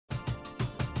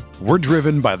We're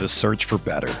driven by the search for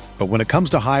better. But when it comes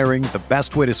to hiring, the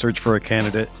best way to search for a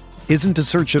candidate isn't to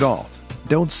search at all.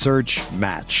 Don't search,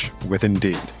 match with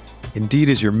Indeed. Indeed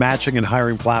is your matching and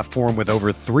hiring platform with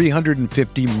over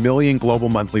 350 million global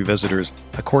monthly visitors,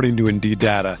 according to Indeed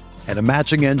data, and a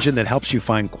matching engine that helps you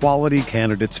find quality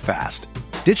candidates fast.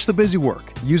 Ditch the busy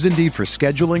work. Use Indeed for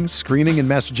scheduling, screening, and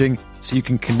messaging so you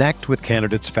can connect with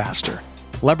candidates faster.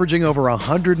 Leveraging over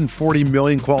 140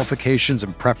 million qualifications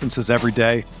and preferences every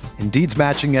day, Indeed's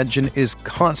matching engine is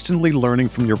constantly learning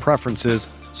from your preferences,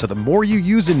 so the more you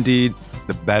use Indeed,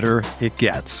 the better it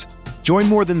gets. Join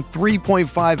more than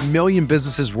 3.5 million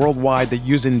businesses worldwide that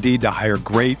use Indeed to hire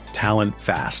great talent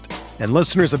fast. And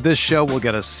listeners of this show will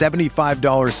get a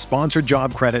 $75 sponsored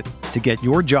job credit to get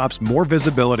your jobs more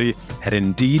visibility at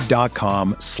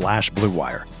Indeed.com/Blue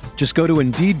Wire. Just go to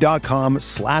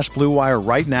Indeed.com/Blue Wire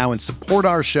right now and support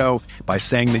our show by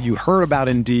saying that you heard about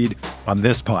Indeed on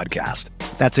this podcast.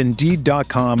 That's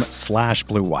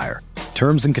Indeed.com/Blue Wire.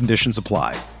 Terms and conditions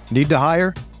apply. Need to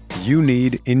hire? You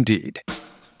need Indeed.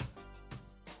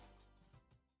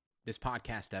 This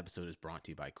podcast episode is brought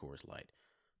to you by Coors Light.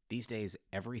 These days,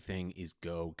 everything is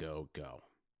go, go, go.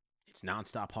 It's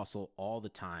nonstop hustle all the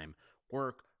time.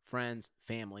 Work, friends,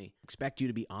 family, expect you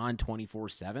to be on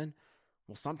 24/7.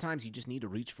 Well, sometimes you just need to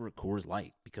reach for a Coors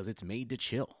Light because it's made to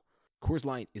chill. Coors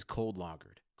Light is cold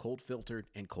lagered, cold filtered,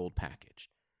 and cold packaged.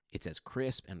 It's as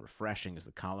crisp and refreshing as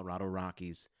the Colorado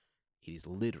Rockies. It is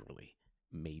literally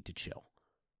made to chill.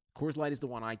 Coors Light is the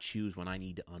one I choose when I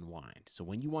need to unwind. So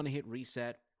when you want to hit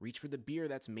reset, reach for the beer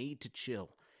that's made to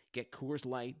chill. Get Coors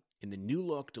Light in the new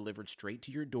look delivered straight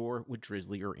to your door with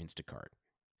Drizzly or Instacart.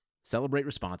 Celebrate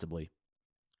responsibly.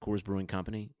 Coors Brewing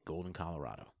Company, Golden,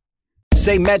 Colorado.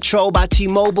 Say Metro by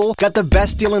T-Mobile got the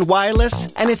best deal in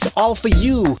wireless, and it's all for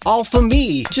you, all for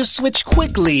me. Just switch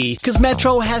quickly, because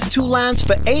Metro has 2 lines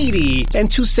for $80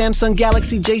 and 2 Samsung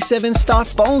Galaxy J7 Star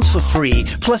phones for free,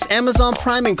 plus Amazon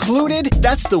Prime included.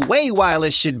 That's the way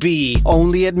wireless should be,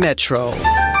 only at Metro.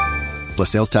 Plus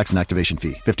sales tax and activation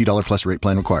fee. $50 plus rate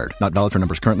plan required. Not valid for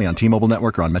numbers currently on T-Mobile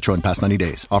network or on Metro in past 90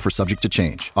 days. Offer subject to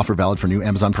change. Offer valid for new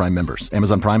Amazon Prime members.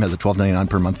 Amazon Prime has a $12.99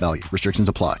 per month value. Restrictions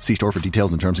apply. See store for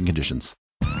details and terms and conditions.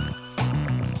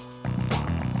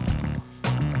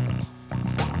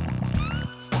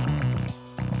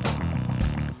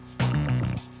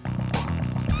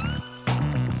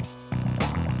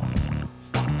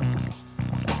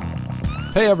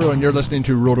 Hey everyone, you're listening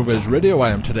to RotoViz Radio. I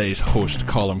am today's host,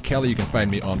 Colin Kelly. You can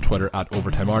find me on Twitter at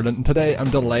Overtime Ireland. And today I'm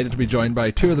delighted to be joined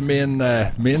by 2 of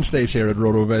the mainstays here at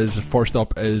RotoViz. First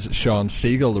up is Sean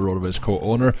Siegel, the RotoViz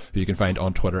co-owner, who you can find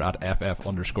on Twitter at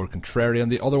FF_contrarian.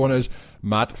 The other one is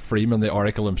Matt Freedman, the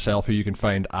Oracle himself, who you can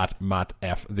find at Matt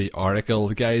F. the Oracle.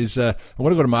 Guys, I'm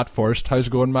going to go to Matt first. How's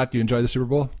it going, Matt? You enjoy the Super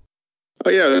Bowl? Oh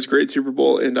yeah, that's a great Super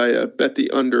Bowl, and I bet the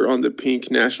under on the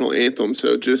Pink national anthem.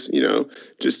 So just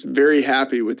very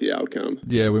happy with the outcome.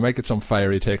 Yeah, we might get some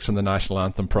fiery takes on the national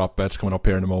anthem prop bets coming up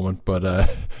here in a moment, but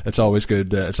it's always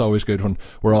good. It's always good when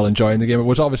we're all enjoying the game. It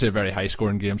was obviously a very high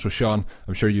scoring game. So Sean,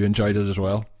 I'm sure you enjoyed it as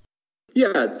well.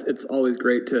 Yeah, it's always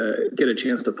great to get a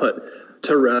chance to put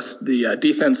to rest the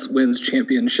defense wins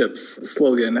championships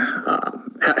slogan,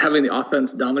 having the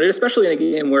offense dominate, especially in a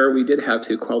game where we did have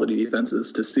 2 quality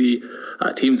defenses, to see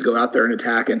teams go out there and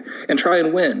attack and try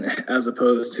and win as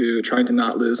opposed to trying to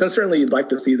not lose. And certainly you'd like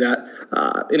to see that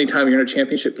anytime you're in a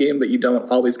championship game, but you don't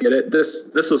always get it.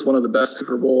 This was one of the best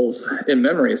Super Bowls in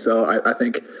memory, so I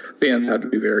think fans have to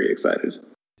be very excited.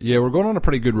 Yeah, we're going on a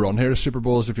pretty good run here to Super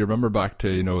Bowls. If you remember back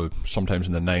to, sometimes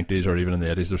in the 90s or even in the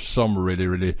 80s, there's some really,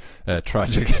 really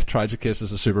tragic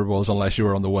cases of Super Bowls unless you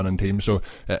were on the winning team. So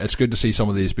it's good to see some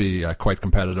of these be quite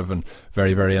competitive and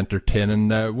very, very entertaining.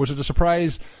 Was it a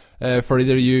surprise for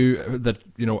either of you that,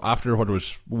 after what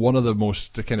was one of the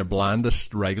most kind of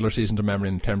blandest regular seasons of memory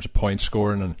in terms of point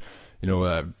scoring and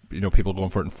people going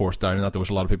for it in 4th down, and that there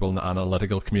was a lot of people in the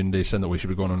analytical community saying that we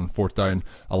should be going on 4th down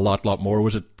a lot more.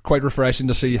 Was it quite refreshing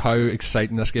to see how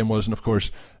exciting this game was, and of course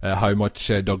how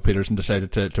much Doug Peterson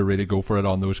decided to really go for it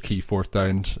on those key 4th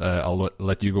downs? I'll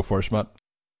let you go first, Matt.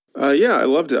 Yeah, I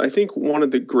loved it. I think one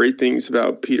of the great things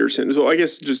about Peterson is, well, I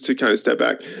guess just to kind of step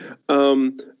back,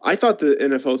 I thought the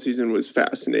NFL season was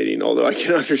fascinating, although I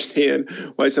can understand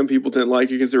why some people didn't like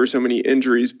it because there were so many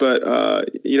injuries. But,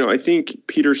 I think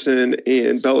Peterson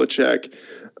and Belichick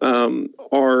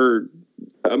are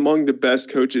among the best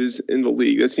coaches in the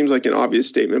league. That seems like an obvious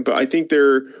statement, but I think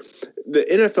the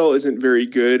NFL isn't very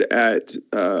good at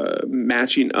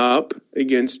matching up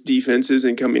against defenses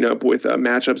and coming up with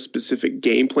matchup specific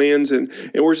game plans. And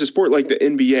whereas a sport like the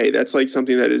NBA, that's like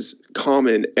something that is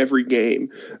common every game.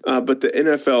 But the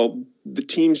NFL the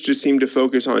teams just seem to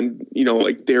focus on,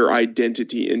 like their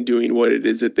identity and doing what it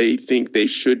is that they think they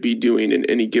should be doing in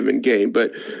any given game.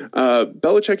 But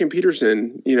Belichick and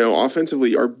Peterson,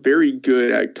 offensively are very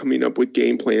good at coming up with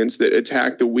game plans that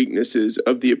attack the weaknesses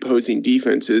of the opposing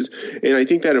defenses. And I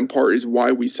think that in part is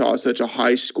why we saw such a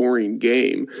high scoring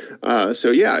game.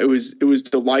 So yeah, it was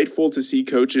delightful to see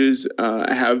coaches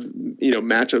have,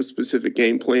 matchup specific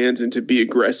game plans and to be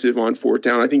aggressive on fourth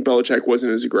down. I think Belichick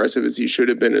wasn't as aggressive as he should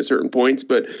have been at certain points,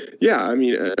 but yeah, I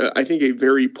mean, I think a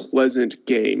very pleasant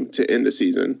game to end the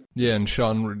season. Yeah, and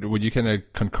Sean, would you kind of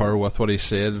concur with what he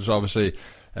said? It was obviously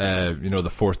the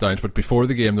fourth downs, but before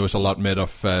the game there was a lot made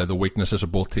of the weaknesses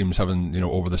of both teams having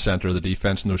over the centre of the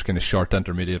defence and those kind of short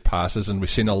intermediate passes, and we've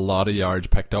seen a lot of yards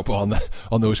picked up on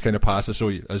those kind of passes. So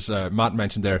as Matt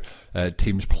mentioned there,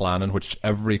 teams planning, which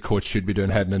every coach should be doing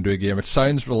heading into a game. It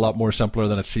sounds a lot more simpler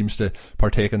than it seems to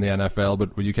partake in the NFL,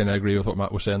 but would you kind of agree with what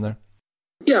Matt was saying there?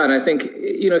 Yeah, and I think,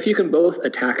 if you can both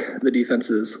attack the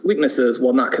defense's weaknesses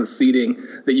while not conceding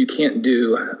that you can't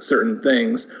do certain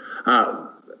things.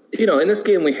 In this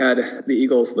game we had the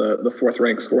Eagles, the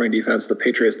fourth-ranked scoring defense, the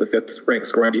Patriots, the fifth-ranked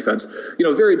scoring defense.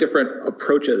 Very different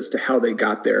approaches to how they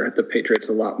got there. The Patriots,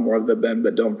 a lot more of the bend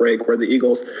but don't break, where the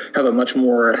Eagles have a much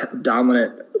more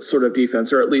dominant sort of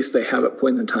defense, or at least they have at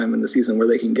points in time in the season where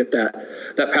they can get that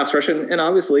pass rush. And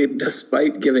obviously,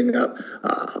 despite giving up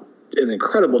an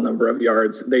incredible number of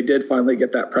yards, they did finally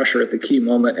get that pressure at the key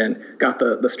moment and got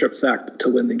the strip sack to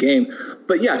win the game.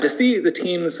 But yeah, to see the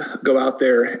teams go out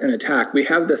there and attack, we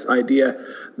have this idea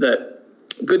that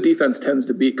good defense tends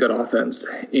to beat good offense.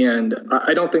 And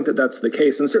I don't think that that's the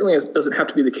case. And certainly it doesn't have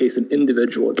to be the case in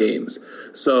individual games.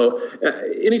 So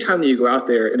anytime that you go out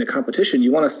there in a competition,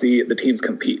 you want to see the teams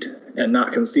compete and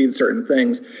not concede certain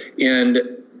things, and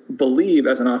believe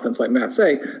as an offense, like Matt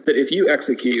say, that if you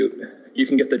execute, you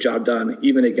can get the job done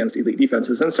even against elite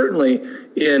defenses. And certainly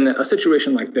in a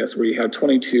situation like this, where you have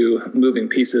 22 moving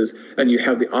pieces and you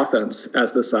have the offense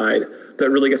as the side that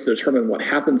really gets to determine what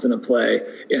happens in a play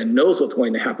and knows what's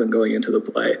going to happen going into the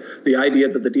play, the idea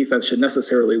that the defense should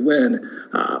necessarily win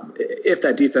if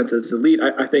that defense is elite,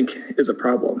 I think is a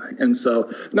problem. And so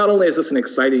not only is this an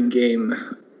exciting game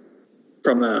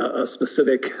from a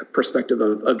specific perspective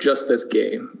of just this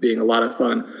game being a lot of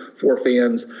fun for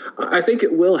fans, I think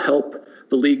it will help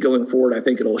the league going forward. I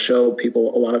think it'll show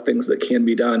people a lot of things that can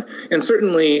be done. And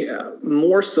certainly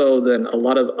more so than a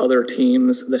lot of other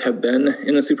teams that have been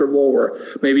in the Super Bowl, where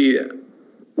maybe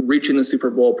reaching the Super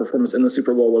Bowl, performance in the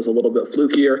Super Bowl was a little bit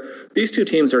flukier. These two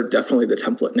teams are definitely the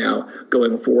template now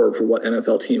going forward for what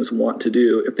NFL teams want to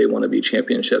do if they want to be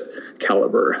championship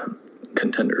caliber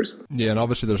contenders. Yeah, and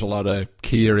obviously there's a lot of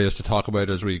key areas to talk about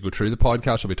as we go through the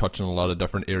podcast. We'll be touching on a lot of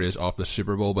different areas of the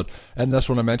Super Bowl, but in this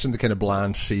one I mentioned the kind of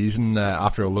bland season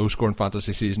after a low scoring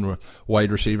fantasy season where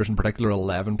wide receivers, in particular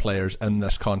 11 players in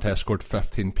this contest, scored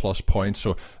 15 plus points.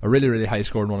 So a really, really high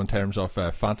scoring one in terms of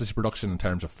fantasy production, in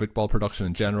terms of football production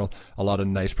in general. A lot of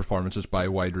nice performances by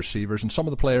wide receivers, and some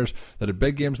of the players that had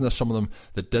big games in this, some of them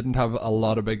that didn't have a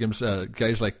lot of big games,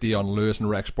 guys like Dion Lewis and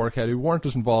Rex Burkhead, who weren't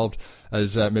as involved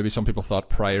as maybe some people thought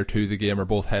prior to the game, are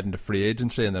both heading to free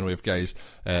agency. And then we have guys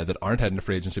that aren't heading to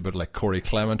free agency, but like Corey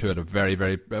Clement, who had a very,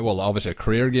 very, well, obviously a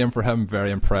career game for him,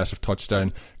 very impressive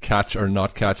touchdown, catch or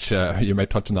not catch, you might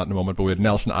touch on that in a moment. But we had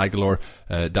Nelson Aguilar,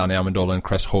 Danny Amendola and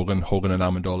Chris Hogan and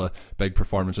Amendola, big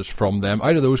performances from them.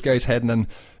 Out of those guys heading in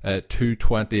to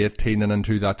 2018 and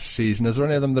into that season, is there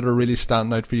any of them that are really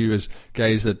standing out for you as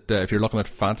guys that if you're looking at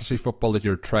fantasy football that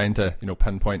you're trying to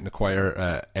pinpoint and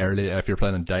acquire early, if you're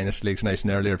playing in dynasty leagues nice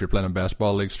and early, or if you're playing in best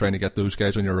ball leagues, trying to get those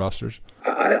guys on your rosters?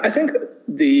 I think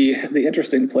the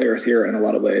interesting players here in a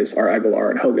lot of ways are Aguilar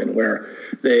and Hogan, where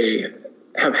they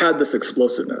have had this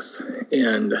explosiveness,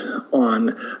 and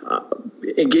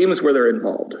in games where they're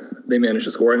involved, they manage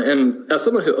to score. And as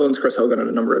someone who owns Chris Hogan on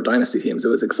a number of dynasty teams, it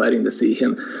was exciting to see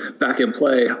him back in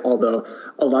play, although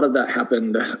a lot of that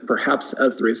happened perhaps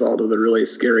as the result of the really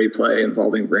scary play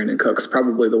involving Brandon Cooks,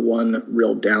 probably the one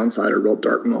real downside or real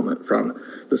dark moment from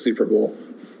the Super Bowl.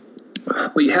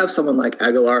 Well, you have someone like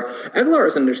Aguilar. Aguilar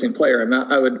is an interesting player, and Matt,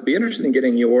 I would be interested in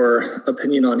getting your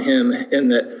opinion on him, in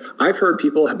that I've heard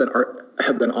people have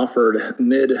been offered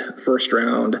mid-first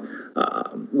round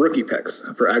rookie picks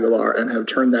for Aguilar and have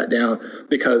turned that down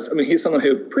because, he's someone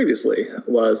who previously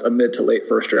was a mid to late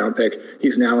first round pick.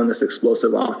 He's now in this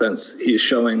explosive offense. He's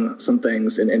showing some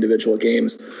things in individual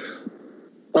games.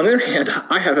 On the other hand,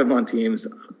 I have him on teams.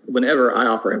 Whenever I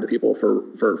offer him to people for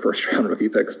first-round rookie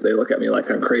picks, they look at me like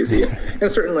I'm crazy. And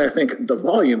certainly I think the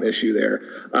volume issue there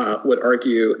would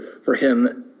argue for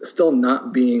him still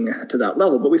not being to that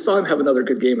level. But we saw him have another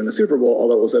good game in the Super Bowl,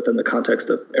 although it was within the context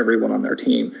of everyone on their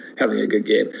team having a good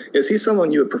game. Is he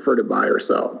someone you would prefer to buy or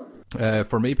sell?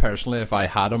 For me personally, if I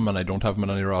had him and I don't have him in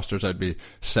any rosters, I'd be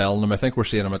selling him. I think we're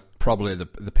seeing him at probably the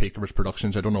peak of his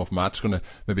productions. I don't know if Matt's going to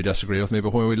maybe disagree with me,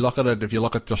 but when we look at it, if you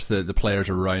look at just the players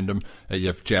around him, you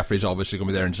have Jeffrey's obviously going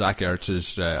to be there, and Zach Ertz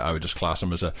is, I would just class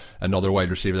him as another wide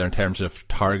receiver there in terms of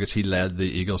targets. He led the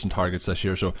Eagles in targets this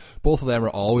year, so both of them are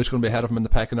always going to be ahead of him in the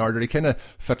pecking order. He kind of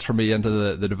fits for me into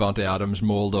the Devontae Adams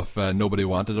mold of nobody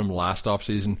wanted him last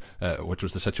offseason, which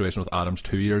was the situation with Adams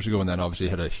 2 years ago, and then obviously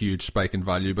had a huge spike in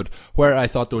value. But where I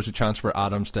thought there was a chance for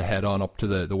Adams to head on up to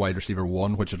the wide receiver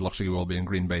 1, which it looks like he will be in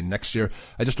Green Bay next year,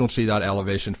 I just don't see that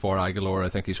elevation for Aguilar. I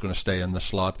think he's going to stay in the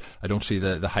slot. I don't see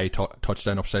the high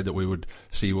touchdown upside that we would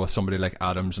see with somebody like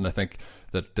Adams, and I think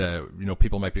that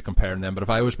people might be comparing them. But if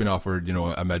I was being offered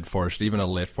a mid first, even a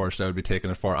late first, I would be taking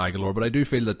it for Aguilar. But I do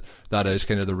feel that is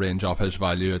kind of the range of his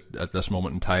value at this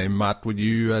moment in time. Matt, would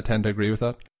you tend to agree with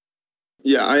that?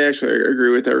 Yeah, I actually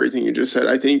agree with everything you just said.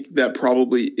 I think that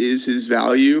probably is his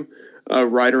value,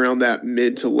 right around that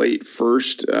mid to late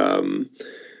first.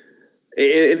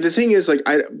 And the thing is, like,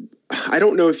 I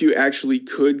don't know if you actually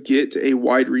could get a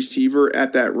wide receiver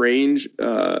at that range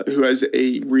who has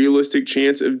a realistic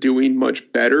chance of doing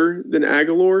much better than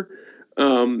Aguilar.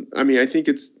 I think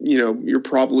it's, you're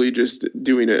probably just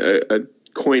doing a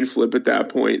coin flip at that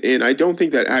point. And I don't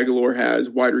think that Aguilar has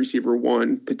wide receiver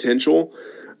 1 potential.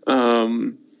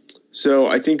 So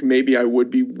I think maybe I would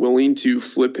be willing to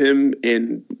flip him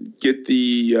and get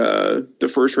the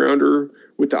first rounder,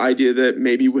 with the idea that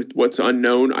maybe with what's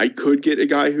unknown, I could get a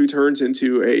guy who turns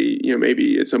into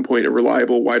maybe at some point a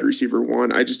reliable wide receiver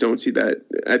 1. I just don't see that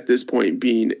at this point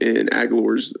being in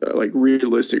Aguilar's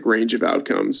realistic range of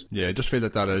outcomes. Yeah, I just feel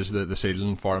that is the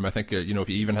ceiling for him. I think, if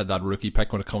you even had that rookie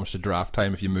pick when it comes to draft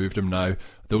time, if you moved him now,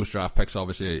 those draft picks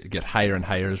obviously get higher and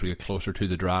higher as we get closer to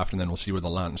the draft, and then we'll see where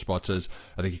the landing spots is.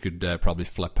 I think you could probably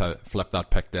flip that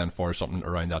pick then for something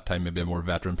around that time, maybe a more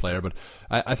veteran player. But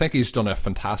I think he's done a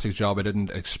fantastic job. I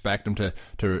didn't expect him to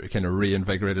kind of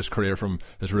reinvigorate his career from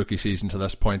his rookie season to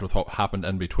this point with what happened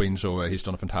in between, so he's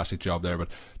done a fantastic job there. But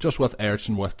just with Ertz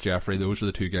and with Jeffrey, those are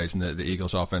the two guys in the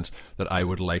Eagles offense that I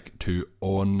would like to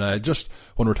own. Just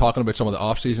when we're talking about some of the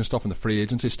off-season stuff and the free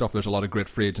agency stuff, there's a lot of great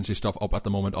free agency stuff up at the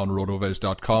moment on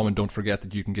RotoViz.com, and don't forget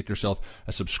that you can get yourself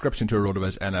a subscription to a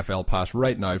RotoViz NFL Pass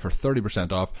right now for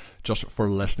 30% off just for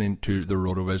listening to the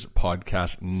RotoViz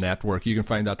Podcast Network. You can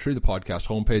find that through the podcast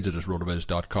homepage. It is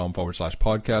rotoviz.com/podcast.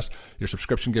 Your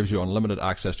subscription gives you unlimited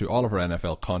access to all of our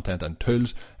NFL content and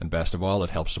tools, and best of all,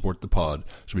 it helps support the pod.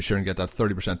 So be sure and get that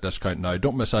 30% discount now.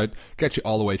 Don't miss out. Get you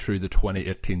all the way through the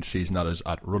 2018 season. That is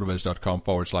at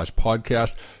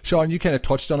rotoviz.com/podcast. Sean, you kind of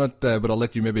touched on it, but I'll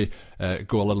let you maybe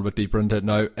go a little bit deeper into it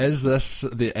now. Is this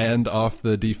the end of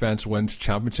the defense wins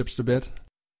championships debate?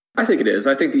 I think it is.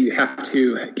 I think that you have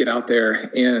to get out there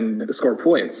and score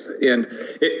points. And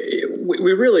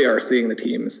we really are seeing the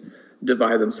teams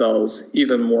divide themselves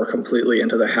even more completely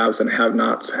into the haves and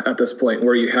have-nots at this point,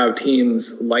 where you have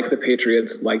teams like the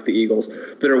Patriots, like the Eagles,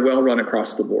 that are well run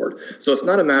across the board. So it's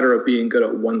not a matter of being good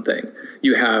at one thing.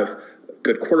 You have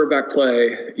good quarterback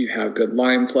play, you have good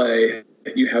line play,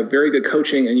 you have very good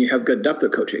coaching, and you have good depth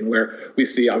of coaching, where we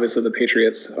see obviously the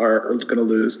Patriots are going to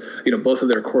lose, both of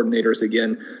their coordinators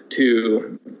again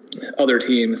to other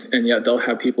teams, and yet they'll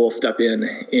have people step in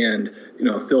and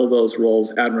fill those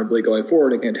roles admirably going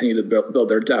forward and continue to build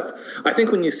their depth. I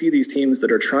think when you see these teams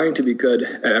that are trying to be good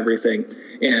at everything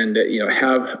and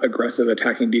have aggressive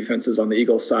attacking defenses on the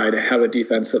Eagles side, have a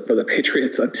defense that for the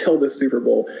Patriots until the Super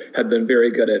Bowl had been very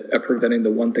good at preventing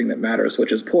the one thing that matters,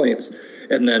 which is points,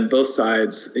 and then both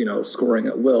sides scoring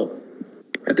at will.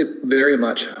 I think very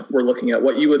much we're looking at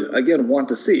what you would, again, want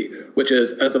to see, which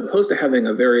is, as opposed to having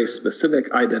a very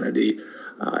specific identity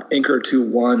anchored to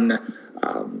one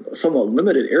somewhat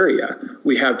limited area,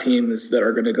 we have teams that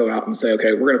are going to go out and say,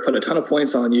 okay, we're going to put a ton of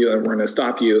points on you and we're going to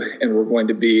stop you, and we're going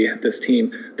to be this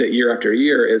team that year after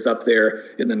year is up there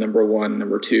in the number 1,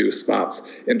 number 2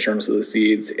 spots in terms of the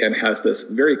seeds and has this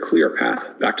very clear path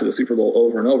back to the Super Bowl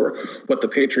over and over. What the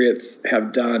Patriots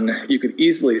have done, you could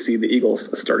easily see the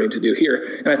Eagles starting to do here.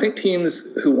 And I think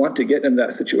teams who want to get in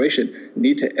that situation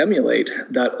need to emulate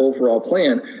that overall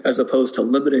plan as opposed to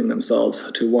limiting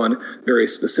themselves to one very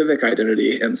specific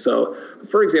identity. And so,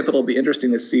 for example, it'll be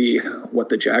interesting to see what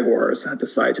the Jaguars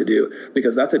decide to do,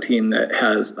 because that's a team that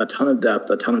has a ton of depth,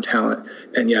 a ton of talent,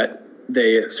 and yet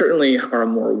they certainly are a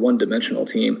more one-dimensional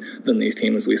team than these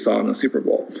teams we saw in the Super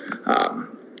Bowl.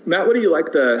 Matt, what do you like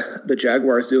the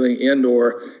Jaguars doing, and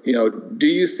or do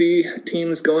you see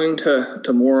teams going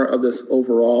to more of this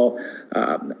overall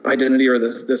identity, or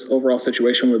this overall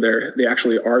situation where they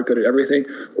actually are good at everything,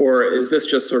 or is this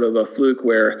just sort of a fluke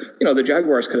where the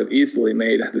Jaguars could have easily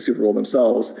made the Super Bowl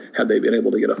themselves had they been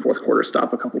able to get a fourth quarter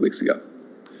stop a couple weeks ago?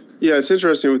 Yeah, it's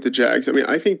interesting with the Jags. I mean,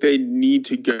 I think they need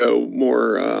to go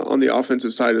more on the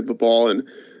offensive side of the ball, and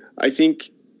I think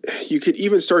you could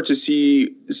even start to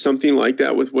see something like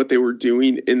that with what they were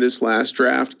doing in this last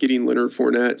draft, getting Leonard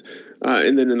Fournette,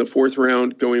 and then in the fourth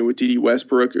round going with Dede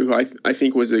Westbrook, who I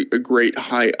think was a great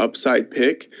high upside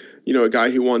pick. A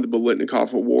guy who won the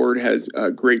Biletnikoff Award, has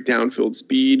great downfield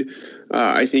speed.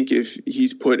 I think if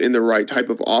he's put in the right type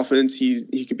of offense,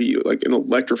 he could be like an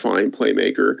electrifying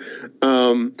playmaker.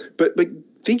 But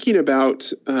thinking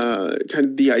about kind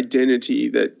of the identity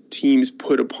that teams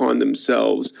put upon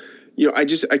themselves, I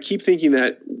keep thinking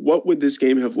that what would this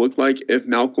game have looked like if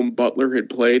Malcolm Butler had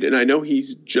played? And I know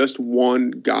he's just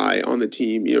one guy on the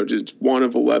team, just one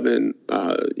of 11,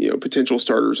 potential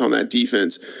starters on that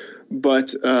defense.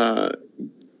 But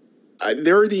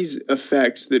there are these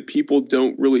effects that people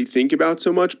don't really think about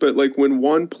so much, but like when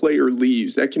one player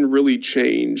leaves, that can really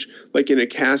change, like in a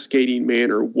cascading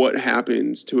manner, what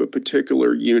happens to a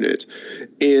particular unit.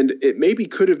 And it maybe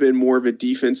could have been more of a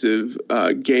defensive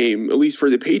game, at least for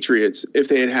the Patriots, if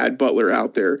they had Butler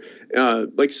out there.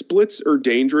 Like splits are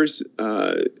dangerous.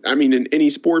 In any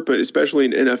sport, but especially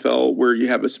in NFL, where you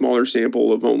have a smaller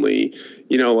sample of only,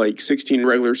 like 16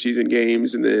 regular season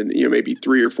games and then, maybe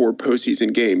 3 or 4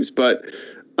 postseason games. But,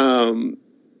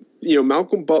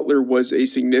 Malcolm Butler was a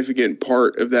significant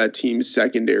part of that team's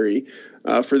secondary.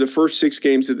 For the first 6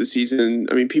 games of the season,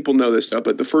 people know this stuff,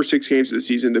 but the first 6 games of the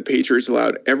season, the Patriots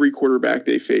allowed every quarterback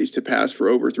they faced to pass for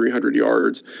over 300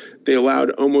 yards. They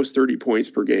allowed almost 30 points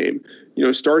per game.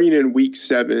 Starting in week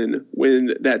 7,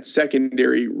 when that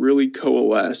secondary really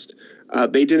coalesced,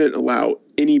 they didn't allow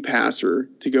any passer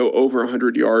to go over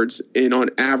 100 yards. And on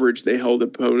average, they held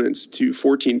opponents to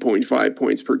 14.5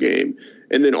 points per game.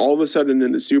 And then all of a sudden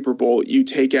in the Super Bowl, you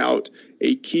take out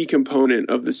a key component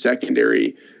of the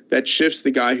secondary that shifts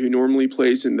the guy who normally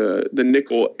plays in the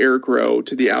nickel Eric Rowe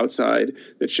to the outside,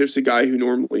 that shifts a guy who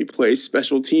normally plays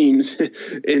special teams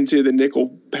into the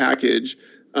nickel package.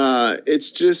 It's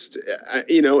just,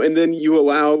 and then you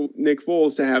allow Nick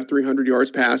Foles to have 300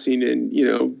 yards passing, and,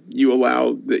 you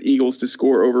allow the Eagles to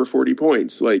score over 40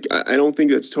 points. Like, I don't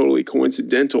think that's totally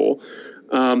coincidental.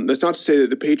 That's not to say that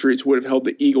the Patriots would have held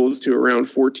the Eagles to around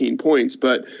 14 points,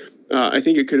 but I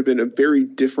think it could have been a very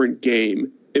different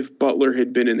game if Butler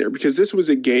had been in there, because this was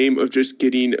a game of just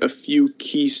getting a few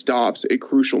key stops at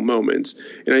crucial moments.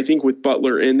 And I think with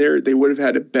Butler in there, they would have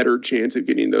had a better chance of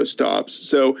getting those stops.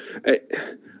 So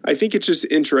I think it's just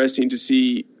interesting to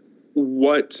see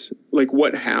what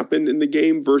happened in the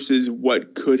game versus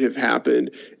what could have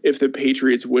happened if the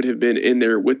Patriots would have been in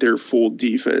there with their full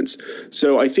defense.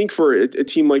 So I think for a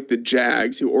team like the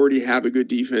Jags, who already have a good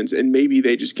defense, and maybe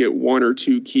they just get 1 or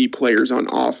 2 key players on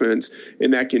offense,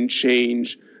 and that can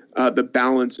change the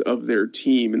balance of their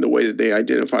team and the way that they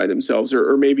identify themselves,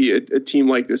 or maybe a team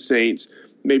like the Saints,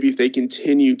 maybe if they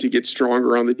continue to get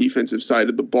stronger on the defensive side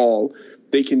of the ball,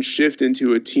 they can shift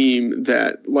into a team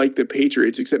that, like the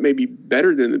Patriots, except maybe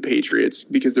better than the Patriots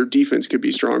because their defense could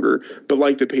be stronger, but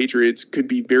like the Patriots, could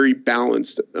be very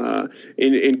balanced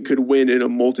and could win in a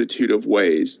multitude of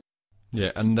ways.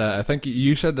 Yeah, and I think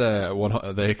you said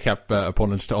they kept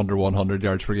opponents to under 100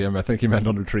 yards per game. I think you meant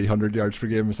under 300 yards per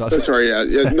game. Is that? Oh, sorry, yeah,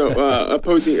 no,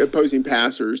 opposing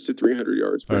passers to 300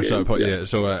 yards per game.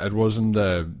 So it wasn't.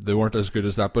 They weren't as good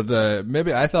as that, but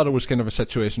maybe I thought it was kind of a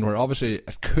situation where obviously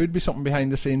it could be something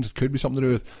behind the scenes. It could be something to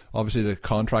do with obviously the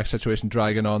contract situation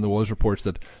dragging on. There was reports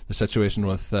that the situation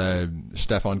with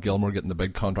Stephon Gilmore getting the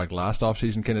big contract last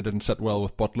offseason kind of didn't sit well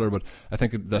with Butler, but I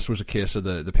think this was a case of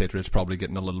the Patriots probably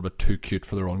getting a little bit too cute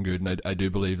for their own good, and I do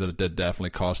believe that it did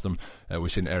definitely cost them.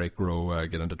 We've seen Eric Rowe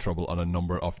get into trouble on a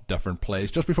number of different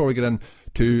plays. Just before we get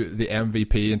into the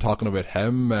MVP and talking about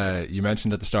him, you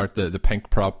mentioned at the start the pink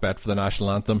prop bet for the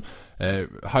national anthem.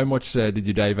 How much did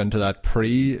you dive into that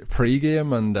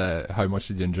pre-game, and how much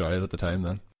did you enjoy it at the time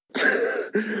then?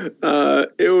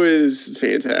 It was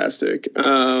fantastic. It's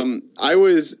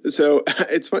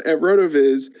fun at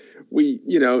RotoViz.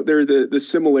 they're the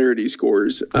similarity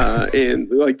scores and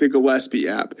like the Gillespie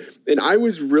app. And I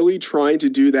was really trying to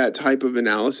do that type of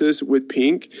analysis with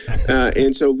Pink.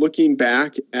 And so looking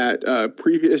back at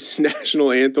previous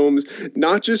national anthems,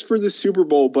 not just for the Super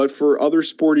Bowl, but for other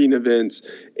sporting events,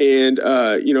 and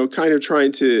kind of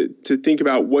trying to think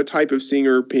about what type of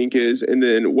singer Pink is, and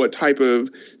then what type of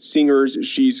singers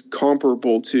she's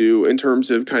comparable to in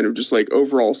terms of kind of just like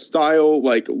overall style,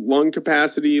 like lung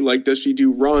capacity, like does she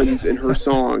do runs in her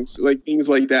songs, like things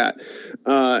like that,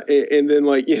 and then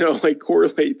like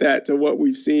correlate that to what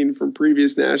we've seen from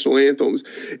previous national anthems.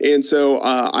 And so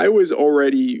I was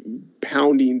already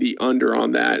pounding the under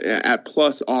on that at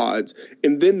plus odds,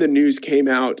 and then the news came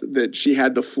out that she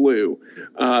had the flu,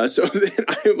 so then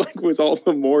I was all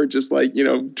the more just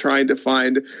trying to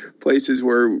find places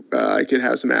where I could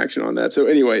have some action on that. So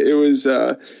anyway, it was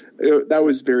that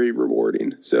was very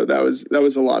rewarding. So that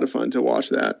was a lot of fun to watch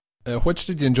that. Which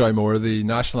did you enjoy more, the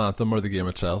national anthem or the game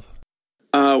itself?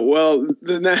 Well,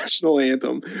 the national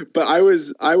anthem, but I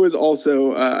was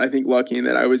also I think lucky in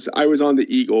that I was on the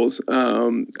Eagles.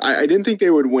 I didn't think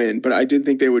they would win, but I did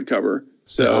think they would cover.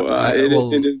 So it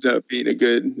ended up being a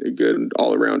good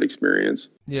all around experience.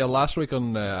 Yeah, last week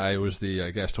I was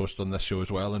the guest host on this show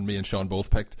as well, and me and Sean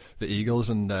both picked the Eagles,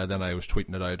 and then I was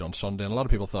tweeting it out on Sunday, and a lot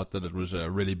of people thought that it was a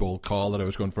really bold call that I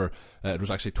was going for. It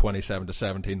was actually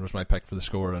 27-17 was my pick for the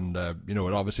score, and it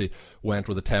obviously went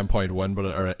with a 10-point win,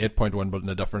 or an 8-point win, but in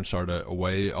a different sort of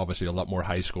way, obviously a lot more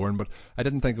high scoring, but I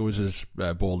didn't think it was as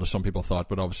bold as some people thought.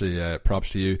 But obviously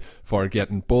props to you for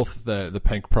getting both the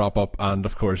pink prop up and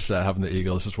of course having the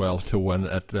Eagles as well to win.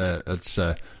 It's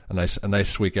a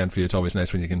nice weekend for you. It's always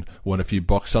nice when you can win a few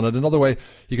bucks on it. Another way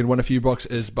you can win a few bucks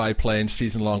is by playing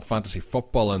season-long fantasy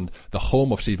football, and the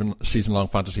home of season-long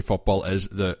fantasy football is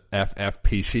the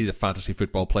FFPC, the Fantasy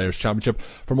Football Players Championship.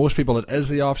 For most people it is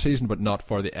the off-season, but not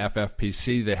for the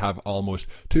FFPC. They have almost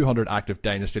 200 active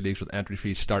dynasty leagues with entry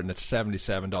fees starting at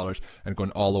 $77 and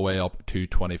going all the way up to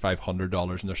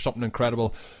 $2,500. And there's something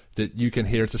incredible that you can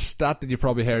hear. It's a stat that you've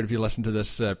probably heard if you listen to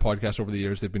this podcast over the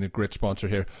years. They've been a great sponsor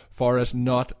here for us.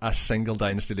 Not a single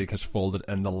dynasty league has folded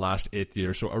in the last 8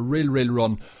 years. So a real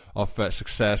run of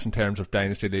success in terms of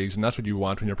dynasty leagues, and that's what you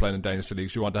want when you're playing in dynasty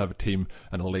leagues. You want to have a team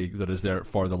and a league that is there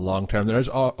for the long term. There is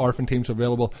orphan teams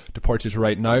available to purchase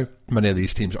right now. Many of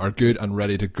these teams are good and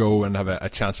ready to go and have a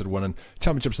chance at winning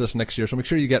championships this next year. So make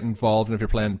sure you get involved, and if you're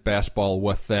playing best ball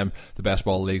with them, the best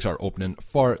ball leagues are opening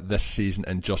for this season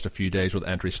in just a few days, with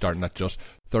entries starting at just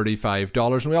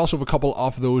 $35. And we also have a couple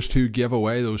of those to give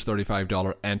away, those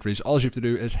 $35 entries. All you have to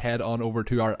do is head on over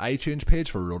to our iTunes page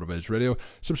for RotoViz Radio,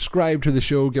 subscribe to the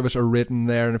show, give us a rating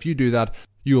there, and if you do that,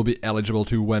 you will be eligible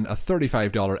to win a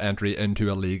 $35 entry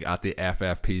into a league at the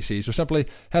FFPC. So simply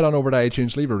head on over to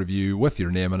iTunes, leave a review with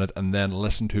your name in it, and then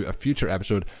listen to a future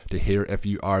episode to hear if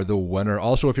you are the winner.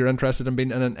 Also, if you're interested in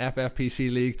being in an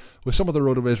FFPC league with some of the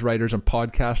RotoViz writers and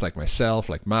podcasts like myself,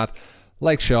 like Matt,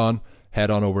 like Sean, head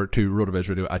on over to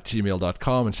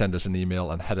rotovizradio@gmail.com and send us an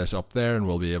email and hit us up there, and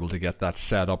we'll be able to get that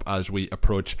set up as we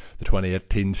approach the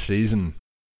 2018 season.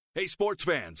 Hey sports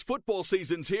fans, football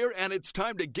season's here, and it's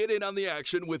time to get in on the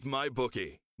action with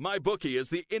MyBookie. MyBookie is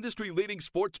the industry-leading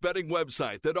sports betting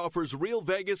website that offers real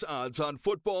Vegas odds on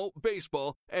football,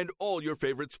 baseball, and all your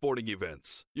favorite sporting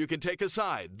events. You can take a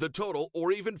side, the total,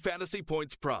 or even fantasy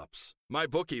points props.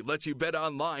 MyBookie lets you bet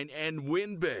online and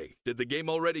win big. Did the game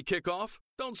already kick off?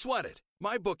 Don't sweat it.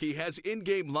 MyBookie has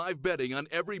in-game live betting on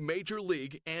every major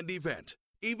league and event,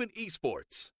 even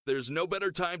esports. There's no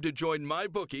better time to join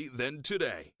MyBookie than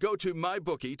today. Go to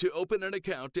MyBookie to open an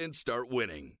account and start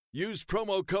winning. Use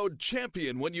promo code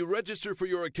CHAMPION when you register for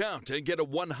your account and get a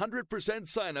 100%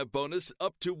 sign-up bonus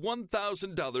up to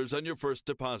 $1,000 on your first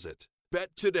deposit.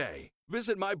 Bet today.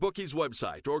 Visit MyBookie's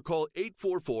website or call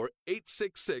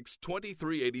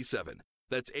 844-866-2387.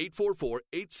 That's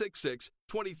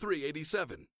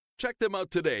 844-866-2387. Check them out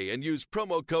today and use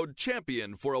promo code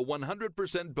CHAMPION for a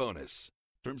 100% bonus.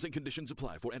 Terms and conditions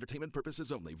apply for entertainment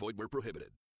purposes only. Void where prohibited.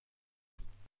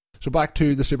 So back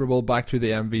to the Super Bowl, back to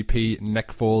the MVP, Nick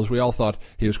Foles. We all thought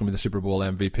he was going to be the Super Bowl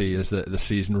MVP as the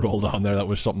season rolled on there. That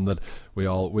was something that we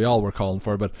all were calling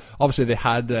for. But obviously they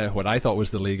had what I thought was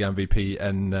the league MVP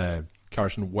in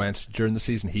Carson Wentz during the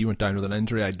season. He went down with an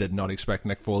injury. I did not expect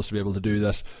Nick Foles to be able to do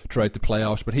this throughout the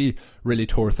playoffs, but he really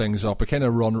tore things up. A kind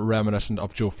of run reminiscent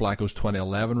of Joe Flacco's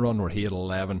 2011 run, where he had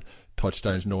 11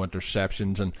 touchdowns, no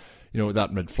interceptions, and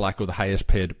that made Flacco the highest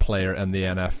paid player in the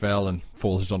NFL, and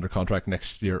Foles is under contract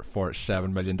next year for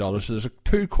 $7 million. So there's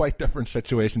two quite different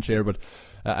situations here, but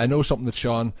I know something that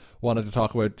Sean wanted to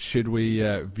talk about. Should we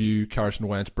view Carson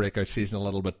Wentz's breakout season a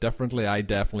little bit differently? I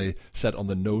definitely sit on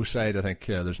the no side. I think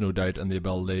there's no doubt in the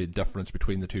ability difference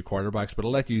between the two quarterbacks, but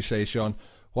I'll let you say, Sean,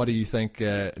 what do you think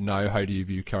now? How do you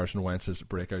view Carson Wentz's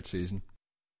breakout season?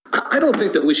 I don't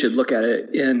think that we should look at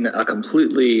it in a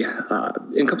completely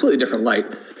different light.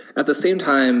 At the same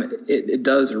time, it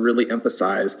does really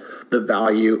emphasize the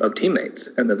value of teammates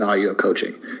and the value of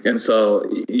coaching. And so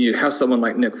you have someone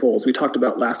like Nick Foles. We talked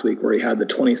about last week where he had the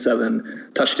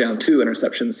 27 touchdown, 2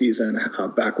 interception season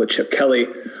back with Chip Kelly.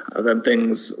 Then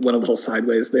things went a little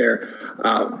sideways there.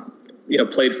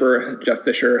 Played for Jeff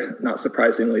Fisher. Not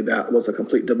surprisingly, that was a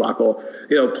complete debacle.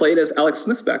 Played as Alex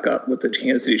Smith's backup with the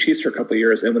Kansas City Chiefs for a couple of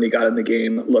years, and when he got in the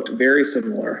game, looked very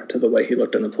similar to the way he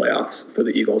looked in the playoffs for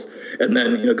the Eagles. And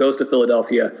then, goes to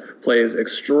Philadelphia, plays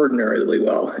extraordinarily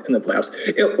well in the playoffs.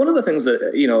 One of the things that,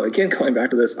 again, going back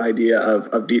to this idea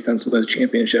of defense wins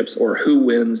championships or who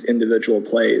wins individual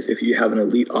plays, if you have an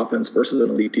elite offense versus an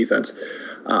elite defense,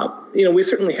 we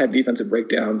certainly had defensive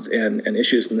breakdowns and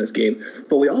issues in this game,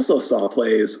 but we also saw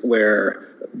plays where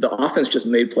the offense just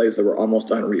made plays that were almost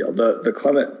unreal. The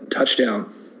Clement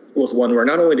touchdown was one where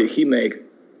not only did he make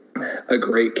a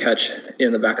great catch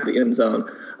in the back of the end zone,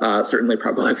 certainly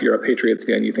probably if you're a Patriots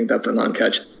fan, you think that's a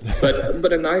non-catch,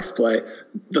 but a nice play.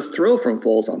 The throw from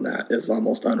Foles on that is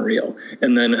almost unreal.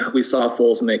 And then we saw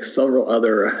Foles make several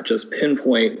other just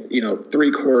pinpoint,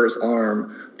 3/4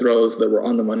 arm throws that were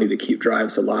on the money to keep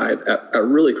drives alive at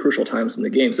really crucial times in the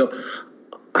game. So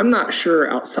I'm not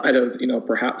sure, outside of,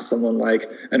 perhaps someone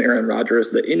like an Aaron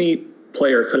Rodgers, that any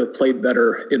player could have played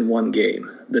better in one game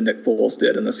than Nick Foles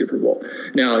did in the Super Bowl.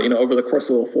 Now, over the course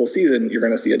of a full season, you're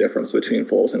going to see a difference between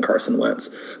Foles and Carson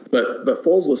Wentz. But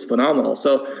Foles was phenomenal.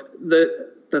 So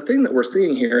the thing that we're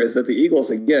seeing here is that the Eagles,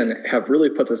 again, have really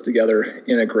put this together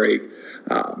in a great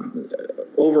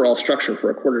overall structure for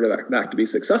a quarterback to be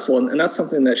successful. And that's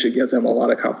something that should give them a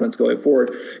lot of confidence going forward.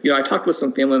 I talked with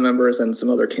some family members and some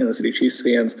other Kansas City Chiefs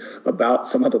fans about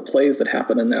some of the plays that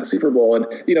happened in that Super Bowl. And,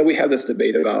 we have this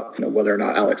debate about, whether or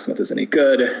not Alex Smith is any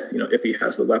good, if he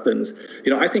has the weapons.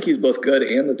 I think he's both good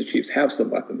and that the Chiefs have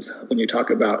some weapons when you talk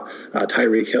about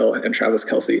Tyreek Hill and Travis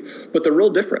Kelce. But the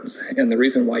real difference, and the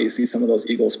reason why you see some of those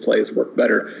Eagles plays work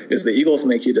better, is the Eagles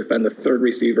make you defend the third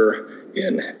receiver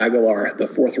in Aguilar, the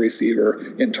fourth receiver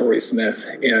in Torrey Smith,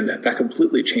 and that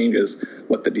completely changes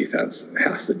what the defense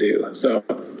has to do. So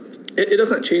it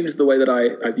doesn't change the way that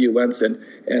I view Wentz, and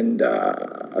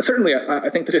certainly I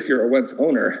think that if you're a Wentz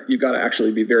owner, you've got to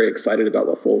actually be very excited about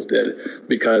what Foles did,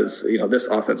 because this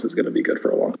offense is going to be good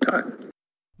for a long time.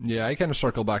 Yeah, I kind of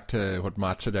circle back to what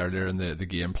Matt said earlier in the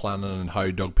game planning and how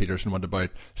Doug Peterson went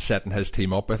about setting his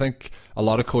team up. I think a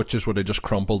lot of coaches would have just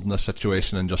crumpled in this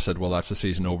situation and just said, well, that's the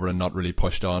season over, and not really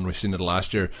pushed on. We've seen it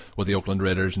last year with the Oakland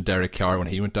Raiders and Derek Carr when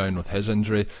he went down with his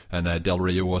injury, and Del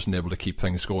Rio wasn't able to keep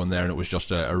things going there, and it was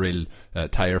just a real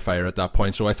tire fire at that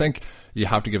point. So I think you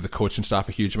have to give the coaching staff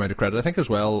a huge amount of credit. I think as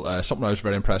well, something I was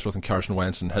very impressed with in Carson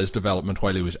Wentz and his development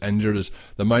while he was injured is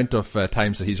the amount of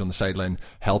times that he's on the sideline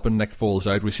helping Nick Foles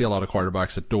out. We see a lot of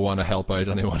quarterbacks that don't want to help out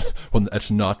anyone when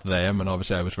it's not them, and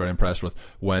obviously I was very impressed with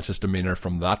Wentz's demeanour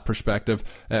from that perspective.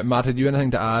 Matt, had you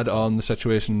anything to add on the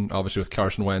situation, obviously, with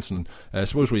Carson Wentz? And I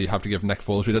suppose we have to give Nick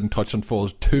Foles, we didn't touch on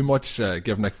Foles too much,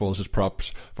 give Nick Foles his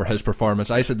props for his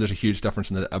performance. I said there's a huge difference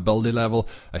in the ability level.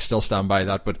 I still stand by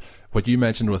that, but what you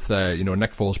mentioned with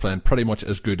Nick Foles playing pretty much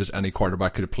as good as any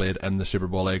quarterback could have played in the Super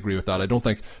Bowl, I agree with that. I don't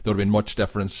think there would have been much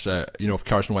difference if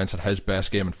Carson Wentz had his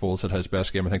best game and Foles had his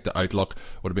best game. I think the outlook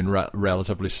would have been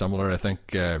relatively similar. I think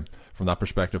from that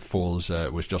perspective,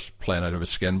 Foles was just playing out of his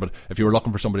skin. But if you were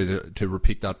looking for somebody to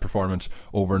repeat that performance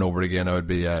over and over again, I would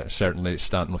be certainly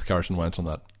standing with Carson Wentz on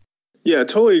that. Yeah,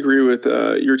 totally agree with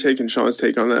your take and Sean's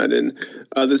take on that. And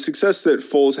the success that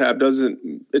Foles had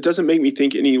doesn't make me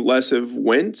think any less of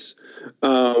Wentz.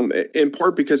 In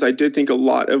part because I did think a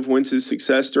lot of Wentz's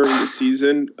success during the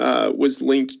season was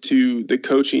linked to the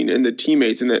coaching and the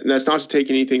teammates, and that's not to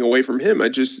take anything away from him. I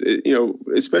just,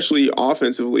 especially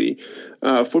offensively,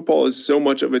 football is so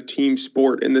much of a team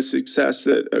sport, and the success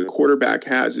that a quarterback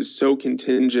has is so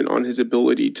contingent on his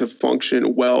ability to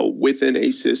function well within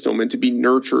a system and to be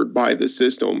nurtured by the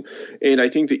system. And I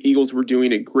think the Eagles were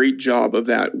doing a great job of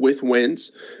that with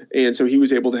Wentz. And so he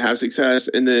was able to have success.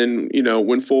 And then,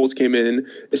 when Foles came in,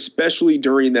 especially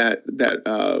during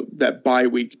that bye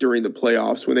week during the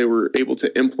playoffs, when they were able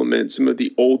to implement some of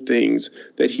the old things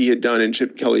that he had done in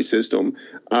Chip Kelly's system,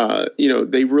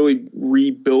 they really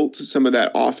rebuilt some of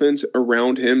that offense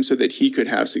around him so that he could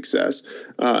have success.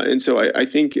 And so I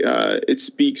think it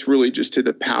speaks really just to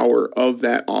the power of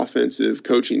that offensive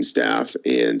coaching staff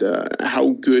and how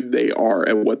good they are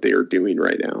at what they are doing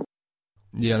right now.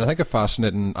 Yeah, and I think a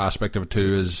fascinating aspect of it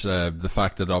too is the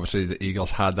fact that obviously the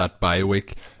Eagles had that bye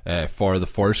week for the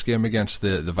first game against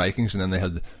the Vikings, and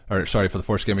then for the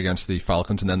first game against the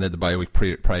Falcons, and then they had the bye week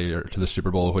prior to the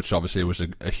Super Bowl, which obviously was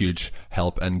a huge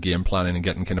help in game planning and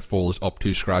getting kind of Foles up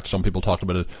to scratch. Some people talked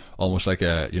about it almost like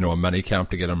a mini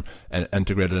camp to get him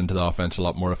integrated into the offense a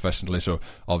lot more efficiently. So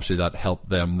obviously that helped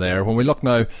them there. When we look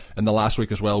now in the last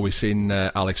week as well, we've seen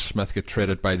Alex Smith get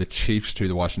traded by the Chiefs to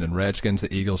the Washington Redskins.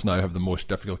 The Eagles now have the most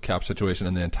difficult cap situation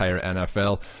in the entire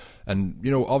NFL. And,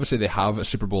 obviously they have a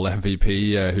Super Bowl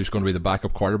MVP who's going to be the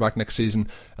backup quarterback next season.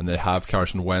 And they have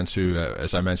Carson Wentz, who,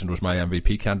 as I mentioned, was my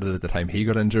MVP candidate at the time he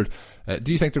got injured.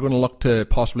 Do you think they're going to look to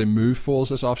possibly move Foles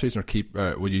this offseason, or keep?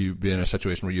 Will you be in a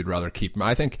situation where you'd rather keep him?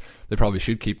 I think they probably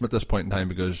should keep him at this point in time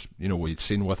because, we've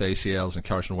seen with ACLs and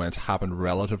Carson Wentz happen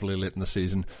relatively late in the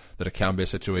season that it can be a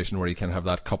situation where he can have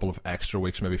that couple of extra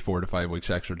weeks, maybe 4 to 5 weeks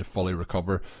extra to fully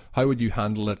recover. How would you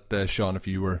handle it, Sean, if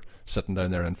you were sitting down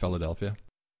there in Philadelphia?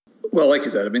 Well, like you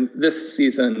said, this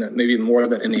season, maybe more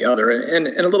than any other, and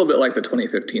a little bit like the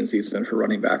 2015 season for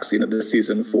running backs, this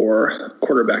season for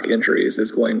quarterback injuries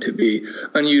is going to be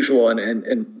unusual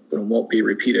and won't be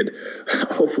repeated,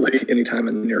 hopefully, anytime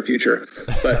in the near future.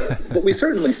 But we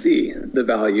certainly see the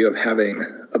value of having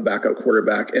a backup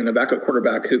quarterback, and a backup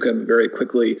quarterback who can very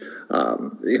quickly,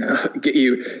 get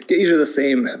you to the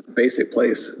same basic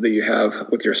place that you have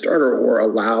with your starter, or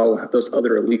allow those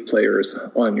other elite players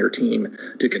on your team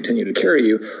to continue to carry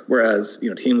you. Whereas,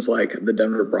 teams like the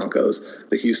Denver Broncos,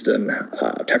 the Houston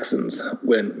Texans,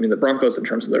 the Broncos in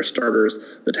terms of their starters,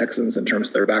 the Texans in terms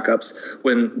of their backups,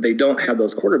 when they don't have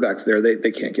those quarterbacks there,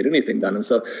 they can't get anything done. And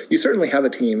so you certainly have a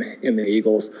team in the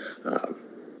Eagles.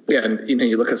 And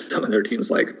you look at some of their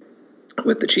teams like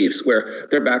with the Chiefs, where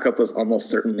their backup was almost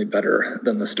certainly better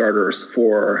than the starters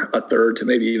for a third to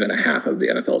maybe even a half of the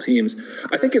NFL teams.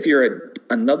 I think if you're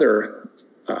another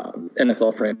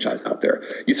NFL franchise out there,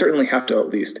 you certainly have to at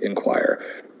least inquire.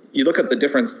 You look at the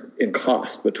difference in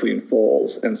cost between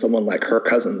Foles and someone like Kirk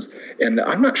Cousins, and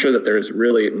I'm not sure that there's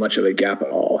really much of a gap at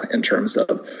all in terms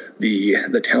of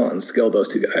the talent and skill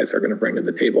those two guys are going to bring to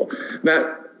the table. Matt,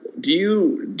 do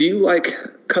you like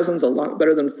Cousins a lot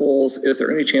better than Foles? Is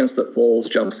there any chance that Foles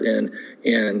jumps in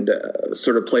and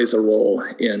sort of plays a role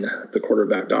in the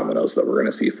quarterback dominoes that we're going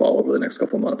to see fall over the next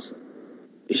couple of months?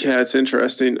 Yeah, it's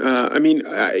interesting. I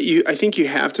think you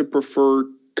have to prefer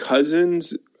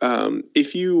Cousins.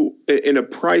 If you, in a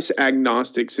price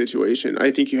agnostic situation,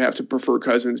 I think you have to prefer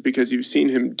Cousins because you've seen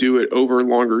him do it over a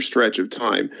longer stretch of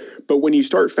time. But when you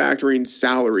start factoring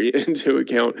salary into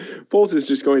account, Foles is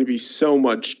just going to be so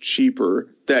much cheaper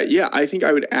that, I think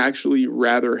I would actually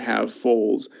rather have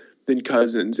Foles than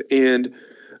Cousins. And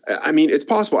it's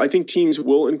possible. I think teams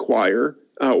will inquire,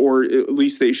 or at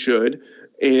least they should.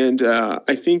 And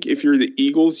I think if you're the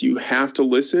Eagles, you have to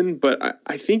listen. But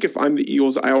I think if I'm the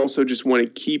Eagles, I also just want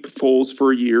to keep Foles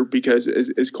for a year because,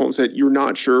 as Colm said, you're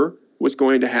not sure what's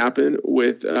going to happen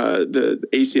with the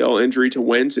ACL injury to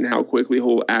Wentz and how quickly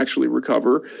he'll actually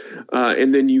recover.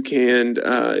 And then you can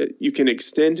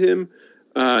extend him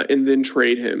and then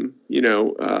trade him,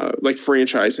 like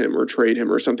franchise him or trade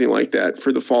him or something like that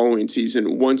for the following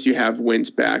season once you have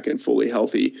Wentz back and fully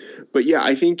healthy. But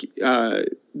I think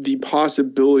the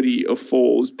possibility of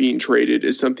Foles being traded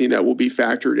is something that will be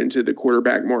factored into the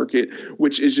quarterback market,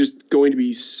 which is just going to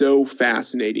be so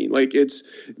fascinating. Like it's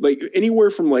like anywhere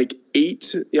from like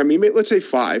 8, let's say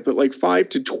 5, but like 5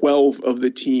 to 12 of the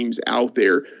teams out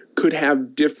there could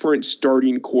have different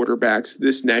starting quarterbacks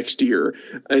this next year.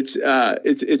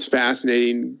 It's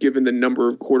fascinating given the number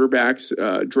of quarterbacks,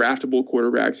 draftable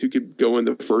quarterbacks who could go in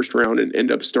the first round and end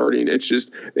up starting. It's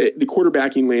just the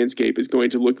quarterbacking landscape is going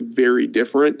to look very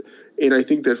different. And I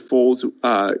think that Foles,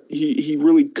 he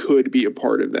really could be a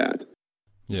part of that.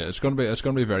 Yeah, it's going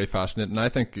to be very fascinating. And I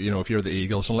think, if you're the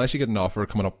Eagles, unless you get an offer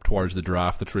coming up towards the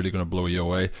draft that's really going to blow you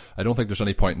away, I don't think there's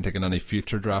any point in taking any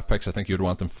future draft picks. I think you'd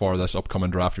want them for this upcoming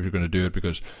draft if you're going to do it,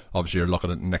 because obviously you're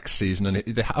looking at next season, and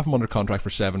they have him under contract for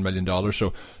 $7 million.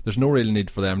 So there's no real need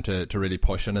for them to really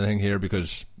push anything here,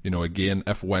 because again,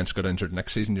 if Wentz got injured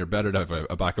next season, you're better to have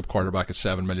a backup quarterback at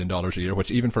 $7 million a year,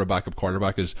 which even for a backup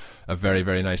quarterback is a very,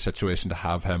 very nice situation to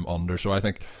have him under. So I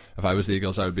think if I was the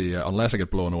Eagles, I would be, unless I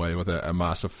get blown away with a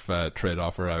massive trade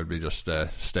offer, I would be just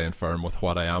staying firm with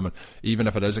what I am. And even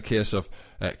if it is a case of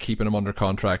keeping him under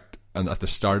contract, and at the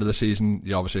start of the season,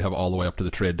 you obviously have all the way up to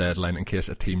the trade deadline in case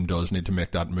a team does need to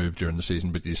make that move during the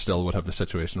season, but you still would have the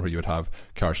situation where you would have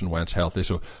Carson Wentz healthy.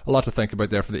 So a lot to think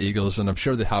about there for the Eagles, and I'm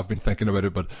sure they have been thinking about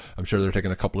it, but I'm sure they're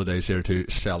taking a couple of days here to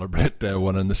celebrate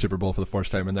winning the Super Bowl for the first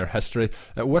time in their history.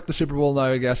 With the Super Bowl now,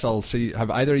 I guess I'll see,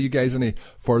 have either of you guys any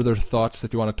further thoughts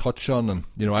that you want to touch on?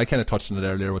 And I kind of touched on it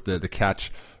earlier with the catch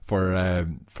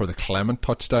for the Clement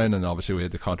touchdown, and obviously we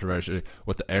had the controversy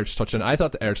with the Ertz touchdown. I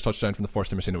thought the Ertz touchdown from the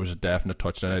first time I seen it was a definite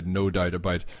touchdown. I had no doubt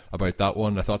about that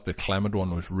one. I thought the Clement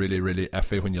one was really, really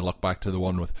iffy when you look back to the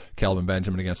one with Kelvin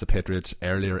Benjamin against the Patriots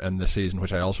earlier in the season,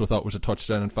 which I also thought was a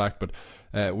touchdown, in fact. But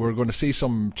we're going to see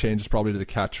some changes probably to the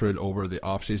catch rule over the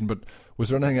off-season. But was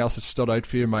there anything else that stood out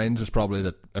for you? Mine is probably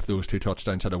that if those two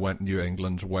touchdowns had went New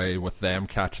England's way with them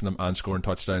catching them and scoring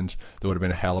touchdowns, there would have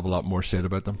been a hell of a lot more said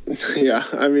about them. Yeah,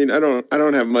 I mean, I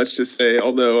don't have much to say,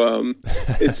 although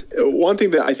it's one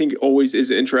thing that I think always is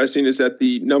interesting is that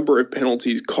the number of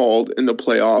penalties called in the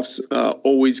playoffs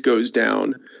always goes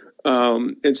down.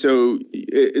 And so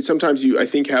sometimes you, I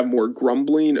think, have more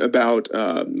grumbling about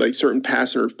like certain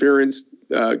pass interference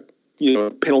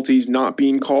penalties not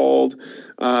being called.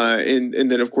 And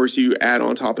then of course you add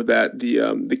on top of that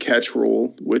the catch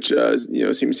rule, which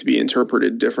seems to be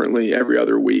interpreted differently every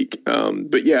other week.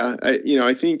 But yeah,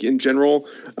 I think in general,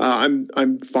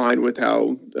 I'm fine with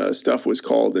how stuff was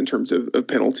called in terms of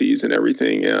penalties and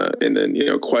everything, and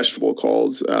then questionable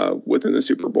calls within the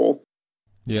Super Bowl.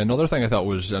 Yeah, another thing I thought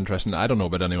was interesting, I don't know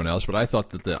about anyone else, but I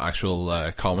thought that the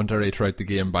actual commentary throughout the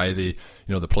game by the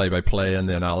play-by-play and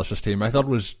the analysis team,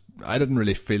 I didn't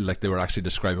really feel like they were actually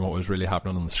describing what was really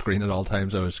happening on the screen at all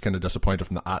times. I was kind of disappointed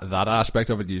from that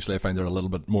aspect of it. Usually I find they're a little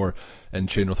bit more in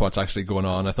tune with what's actually going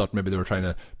on. I thought maybe they were trying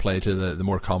to play to the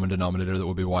more common denominator that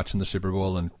will be watching the Super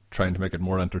Bowl and trying to make it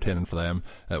more entertaining for them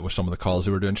with some of the calls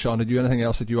they were doing. Sean, did you anything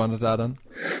else that you wanted to add in?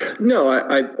 No,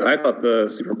 I thought the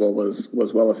Super Bowl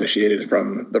was well officiated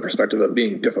from the perspective of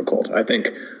being difficult. I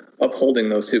think upholding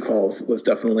those two calls was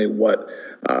definitely what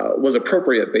was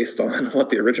appropriate based on what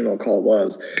the original call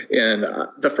was. And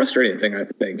the frustrating thing, I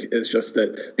think, is just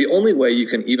that the only way you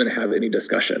can even have any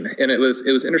discussion, and it was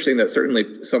interesting that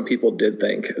certainly some people did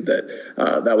think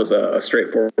that that was a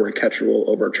straightforward catch rule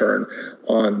overturn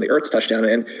on the Ertz touchdown,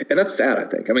 and that's sad, I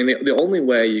think. I mean, the only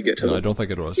way you get to I don't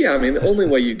think it was. Yeah, I mean, the only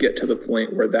way you get to the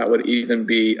point where that would even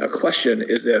be a question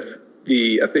is if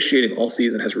the officiating all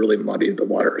season has really muddied the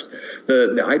waters.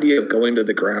 The idea of going to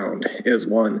the ground is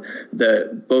one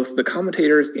that both the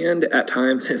commentators and at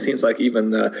times it seems like even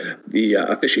the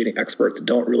officiating experts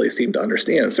don't really seem to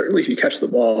understand. Certainly if you catch the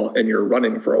ball and you're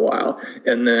running for a while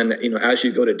and then as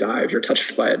you go to dive, you're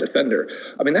touched by a defender.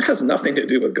 I mean, that has nothing to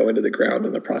do with going to the ground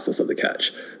in the process of the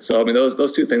catch. So I mean,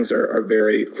 those two things are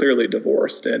very clearly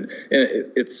divorced, and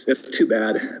it's too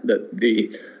bad that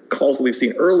the calls that we've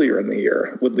seen earlier in the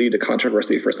year would lead to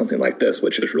controversy for something like this,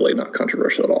 which is really not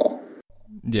controversial at all.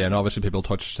 Yeah, and obviously people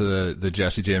touched to the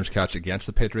Jesse James catch against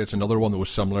the Patriots. Another one that was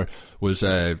similar was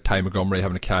Ty Montgomery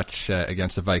having a catch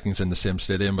against the Vikings in the same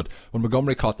stadium. But when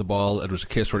Montgomery caught the ball, it was a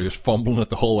case where he was fumbling it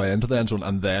the whole way into the end zone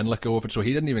and then let go of it. So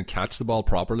he didn't even catch the ball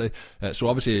properly. So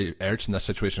obviously Ertz in this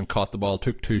situation caught the ball,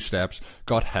 took 2 steps,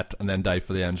 got hit, and then dived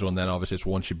for the end zone. Then obviously it's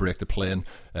once you break the plane,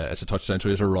 it's a touchdown. So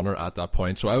he's a runner at that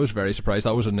point. So I was very surprised.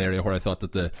 That was an area where I thought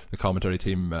that the commentary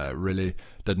team really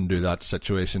didn't do that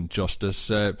situation justice.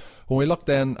 When we look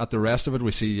then at the rest of it,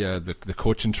 we see the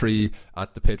coaching tree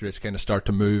at the Patriots kind of start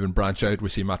to move and branch out. We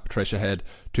see Matt Patricia head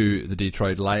to the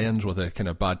Detroit Lions with a kind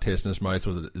of bad taste in his mouth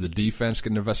with the defense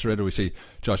getting eviscerated. We see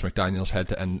Josh McDaniels head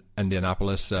to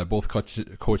Indianapolis. Both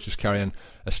coaches carrying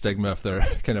a stigma of their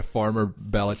kind of former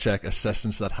Belichick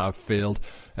assistants that have failed.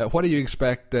 What do you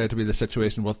expect to be the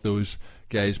situation with those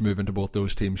guys moving to both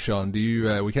those teams? Sean, do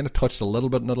you we kind of touched a little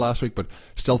bit on it last week, but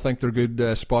still think they're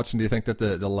good spots? And do you think that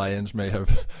the Lions may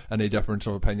have any difference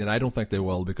of opinion? I don't think they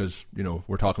will, because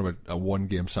we're talking about a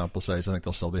 1-game sample size. I think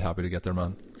they'll still be happy to get their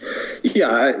man.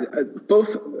 Yeah,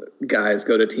 both guys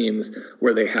go to teams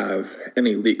where they have an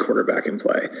elite quarterback in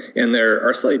play, and there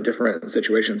are slightly different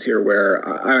situations here where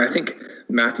I think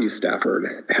Matthew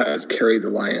Stafford has carried the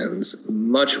Lions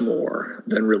much more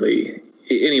than really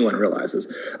anyone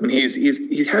realizes. I mean,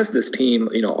 he has this team,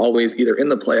 always either in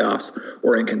the playoffs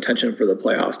or in contention for the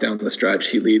playoffs down the stretch.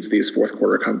 He leads these fourth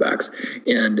quarter comebacks,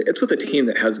 and it's with a team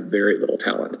that has very little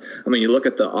talent. I mean, you look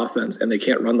at the offense and they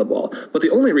can't run the ball, but the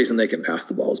only reason they can pass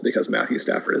the ball is because Matthew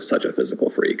Stafford is such a physical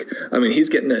freak. I mean, he's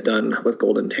getting it done with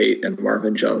Golden Tate and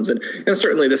Marvin Jones. And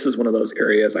certainly this is one of those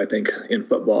areas, I think, in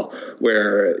football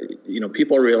where,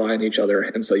 people rely on each other.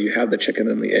 And so you have the chicken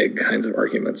and the egg kinds of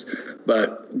arguments,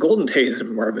 but Golden Tate and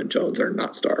Marvin Jones are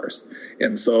not stars.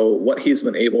 And so what he's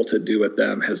been able to do with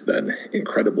them has been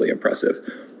incredibly impressive.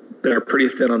 They're pretty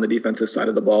thin on the defensive side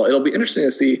of the ball. It'll be interesting to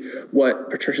see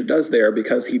what Patricia does there,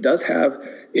 because he does have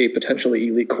a potentially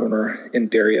elite corner in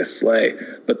Darius Slay,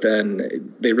 but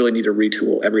then they really need to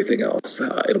retool everything else.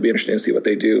 It'll be interesting to see what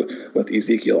they do with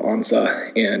Ezekiel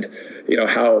Ansah and,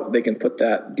 how they can put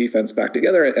that defense back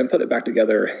together and put it back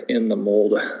together in the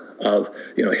mold of,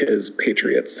 his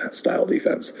Patriots style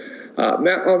defense.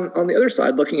 Matt, on the other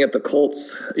side, looking at the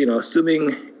Colts,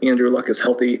 assuming Andrew Luck is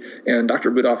healthy, and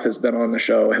Dr. Budoff has been on the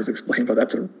show, has explained why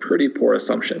that's a pretty poor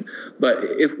assumption. But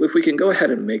if we can go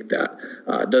ahead and make that,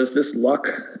 does this Luck,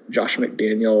 Josh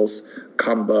McDaniels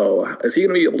combo, is he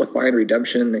going to be able to find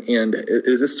redemption? And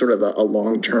is this sort of a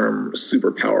long-term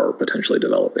superpower potentially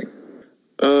developing?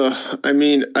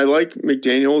 I like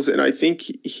McDaniels, and I think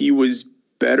he was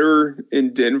better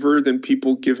in Denver than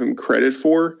people give him credit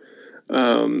for.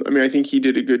 I think he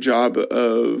did a good job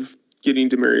of getting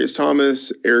Demaryius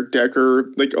Thomas, Eric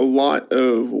Decker, like a lot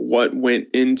of what went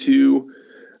into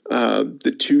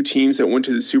the two teams that went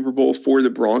to the Super Bowl for the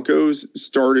Broncos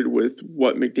started with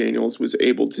what McDaniels was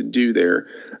able to do there.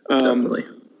 Definitely.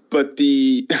 But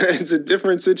it's a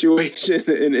different situation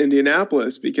in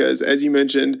Indianapolis because, as you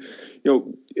mentioned,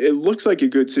 it looks like a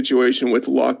good situation with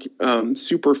Luck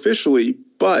superficially,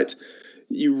 but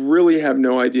you really have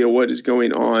no idea what is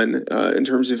going on in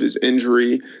terms of his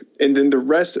injury. And then the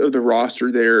rest of the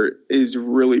roster there is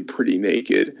really pretty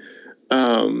naked.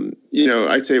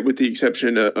 I'd say with the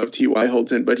exception of T.Y.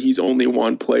 Hilton, but he's only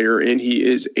one player and he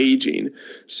is aging.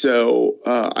 So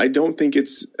I don't think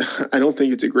it's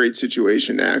a great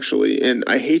situation, actually. And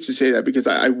I hate to say that because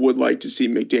I would like to see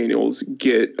McDaniels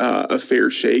get a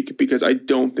fair shake because I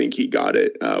don't think he got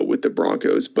it with the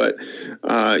Broncos. But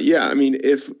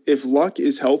if Luck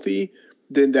is healthy,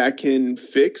 then that can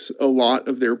fix a lot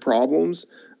of their problems.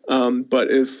 But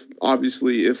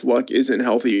if Luck isn't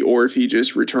healthy, or if he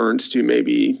just returns to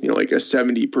maybe, like a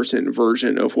 70%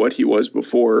 version of what he was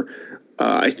before,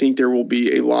 I think there will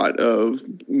be a lot of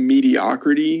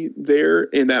mediocrity there.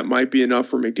 And that might be enough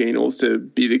for McDaniels to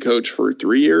be the coach for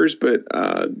 3 years, but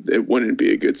it wouldn't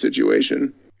be a good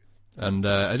situation. And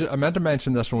I meant to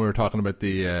mention this when we were talking about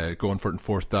the going for it in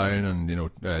fourth down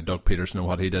and, Doug Peterson and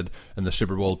what he did in the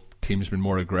Super Bowl. Team's been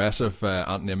more aggressive.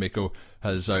 Anthony Amico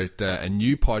has out a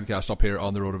new podcast up here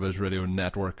on the RotoViz Radio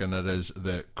Network, and it is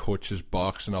the Coach's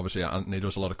Box. And obviously Anthony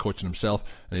does a lot of coaching himself,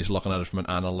 and he's looking at it from an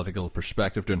analytical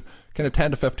perspective, doing kind of 10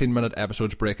 to 15 minute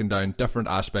episodes breaking down different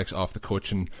aspects of the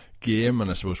coaching game. And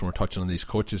I suppose when we're touching on these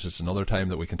coaches, it's another time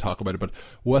that we can talk about it. But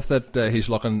with it, he's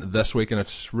looking this week, and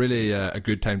it's really a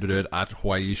good time to do it at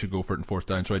why you should go for it in fourth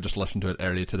down. So I just listened to it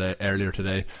earlier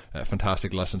today.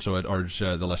 Fantastic listen. So I'd urge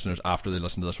the listeners, after they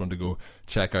listen to this one, to go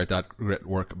check out that great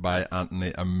work by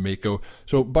Anthony Amico.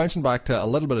 So bouncing back to a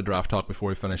little bit of draft talk before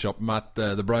we finish up, Matt,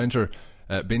 the Browns are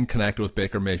being connected with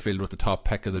Baker Mayfield with the top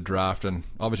pick of the draft, and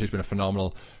obviously he's been a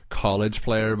phenomenal college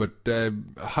player, but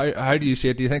how do you see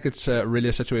it? Do you think it's really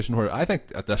a situation where I think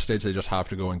at this stage they just have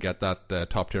to go and get that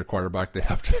top tier quarterback? They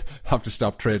have to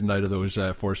stop trading out of those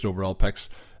first overall picks.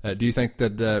 Do you think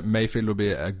that Mayfield will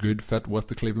be a good fit with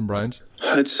the Cleveland Browns?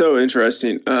 It's so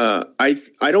interesting. I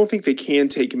don't think they can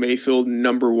take Mayfield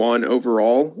number one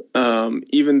overall,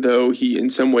 even though he in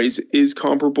some ways is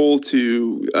comparable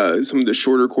to some of the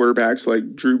shorter quarterbacks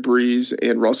like Drew Brees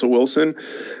and Russell Wilson.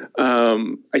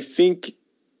 I think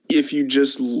if you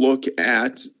just look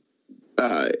at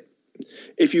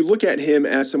him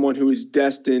as someone who is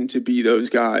destined to be those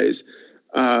guys,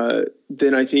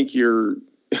 then I think you're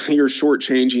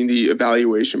shortchanging the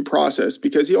evaluation process,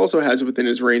 because he also has within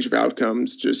his range of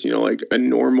outcomes just, like a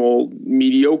normal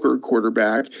mediocre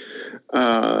quarterback.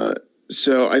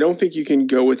 So I don't think you can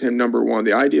go with him number one.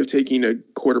 The idea of taking a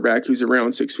quarterback who's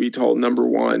around 6 feet tall number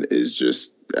one is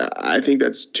just, I think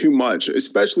that's too much,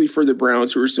 especially for the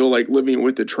Browns, who are still like living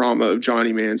with the trauma of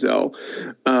Johnny Manziel.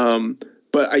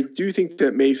 But I do think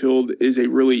that Mayfield is a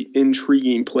really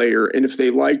intriguing player. And if they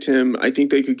liked him, I think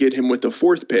they could get him with the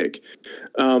 4th pick.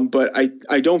 But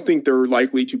I don't think they're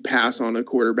likely to pass on a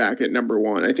quarterback at number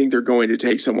 1. I think they're going to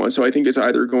take someone. So I think it's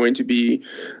either going to be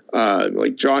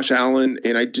like Josh Allen.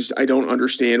 And I don't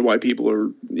understand why people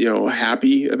are,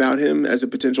 happy about him as a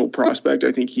potential prospect.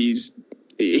 I think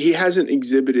he hasn't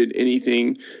exhibited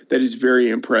anything that is very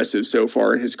impressive so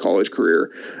far in his college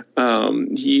career.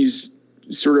 He's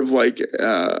sort of like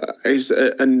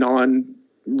a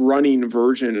non-running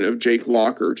version of Jake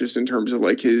Locker, just in terms of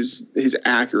like his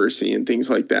accuracy and things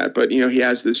like that. But, he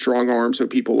has this strong arm, so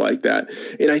people like that.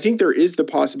 And I think there is the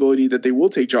possibility that they will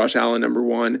take Josh Allen number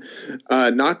 1,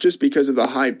 not just because of the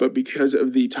hype, but because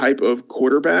of the type of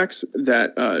quarterbacks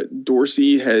that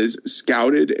Dorsey has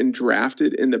scouted and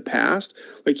drafted in the past.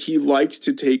 Like, he likes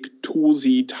to take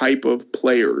toolsy type of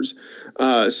players.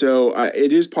 So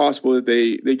it is possible that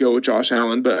they go with Josh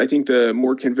Allen, but I think the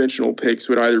more conventional picks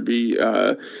would either be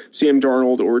Sam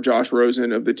Darnold or Josh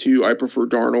Rosen. Of the two, I prefer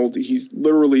Darnold. He's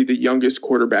literally the youngest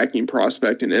quarterbacking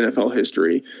prospect in NFL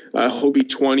history. He'll be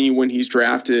 20 when he's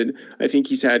drafted. I think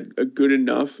he's had a good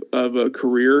enough of a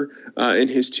career in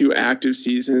his 2 active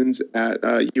seasons at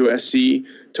USC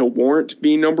to warrant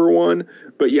being number 1.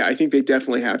 But yeah, I think they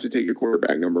definitely have to take a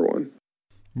quarterback number 1.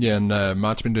 Yeah, and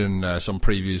Matt's been doing some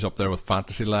previews up there with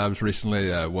Fantasy Labs recently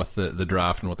with the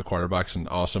draft and with the quarterbacks, and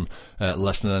awesome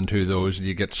listening to those.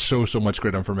 You get so much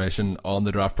great information on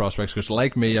the draft prospects, because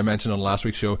like me, I mentioned on last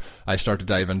week's show, I started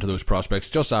to dive into those prospects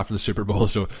just after the Super Bowl,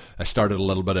 so I started a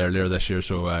little bit earlier this year,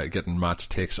 so getting Matt's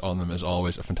takes on them is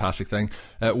always a fantastic thing.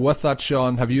 With that,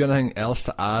 Sean, have you anything else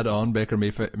to add on Baker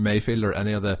Mayfield or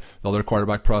any of the other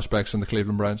quarterback prospects in the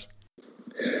Cleveland Browns?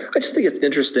 I just think it's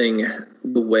interesting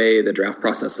the way the draft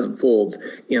process unfolds,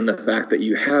 and the fact that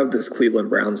you have this Cleveland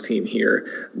Browns team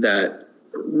here that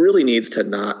really needs to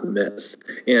not miss.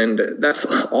 And that's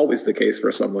always the case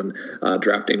for someone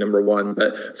drafting number 1,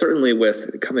 but certainly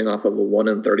with coming off of a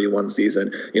 1-31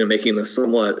 season, making the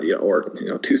somewhat, or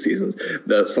 2 seasons,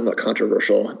 the somewhat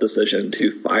controversial decision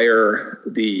to fire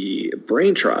the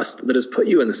brain trust that has put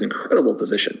you in this incredible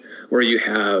position where you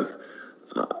have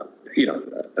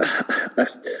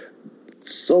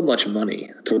so much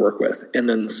money to work with, and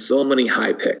then so many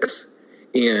high picks.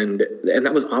 And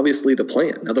that was obviously the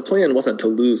plan. Now, the plan wasn't to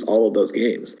lose all of those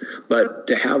games, but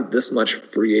to have this much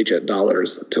free agent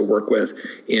dollars to work with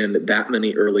and that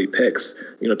many early picks,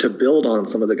 to build on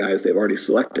some of the guys they've already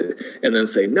selected, and then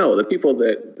say, no, the people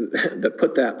that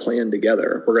put that plan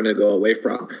together, we're going to go away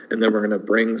from, and then we're going to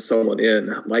bring someone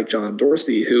in like John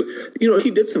Dorsey, who, he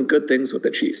did some good things with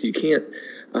the Chiefs. You can't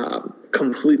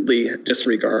completely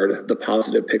disregard the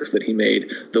positive picks that he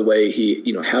made, the way he,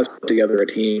 has put together a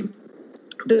team,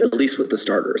 at least with the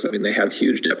starters. I mean, they have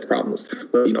huge depth problems,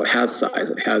 but, it has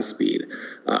size, it has speed.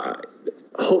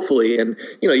 Hopefully, and,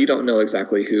 you don't know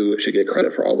exactly who should get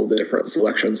credit for all of the different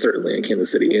selections. Certainly in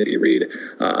Kansas City, Andy Reid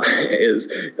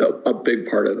is a big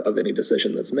part of any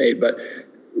decision that's made. But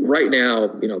right now,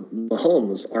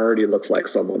 Mahomes already looks like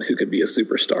someone who could be a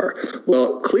superstar.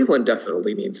 Well, Cleveland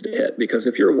definitely needs to hit, because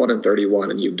if you're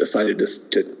 1-31 and you've decided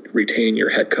to retain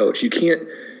your head coach, you can't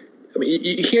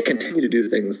continue to do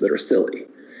things that are silly.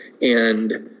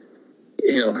 And,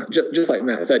 just like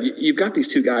Matt said, you've got these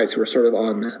 2 guys who are sort of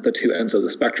on the 2 ends of the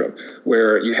spectrum,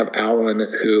 where you have Allen,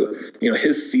 who,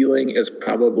 his ceiling is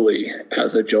probably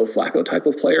as a Joe Flacco type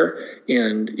of player.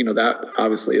 And, that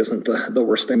obviously isn't the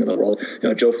worst thing in the world.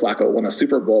 Joe Flacco won a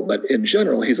Super Bowl, but in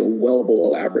general, he's a well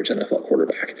below average NFL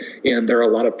quarterback. And there are a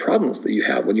lot of problems that you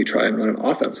have when you try and run an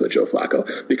offense with Joe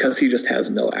Flacco, because he just has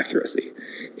no accuracy.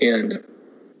 And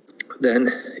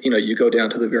then, you go down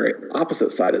to the very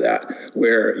opposite side of that,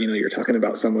 where, you're talking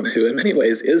about someone who in many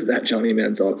ways is that Johnny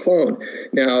Manziel clone.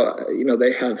 Now,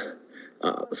 they have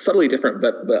subtly different,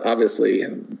 but obviously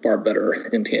far better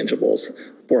intangibles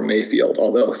for Mayfield,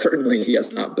 although certainly he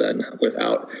has not been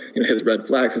without, his red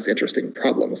flags, his interesting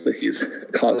problems that he's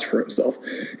caused for himself,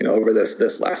 over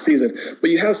this last season.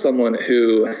 But you have someone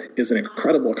who is an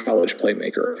incredible college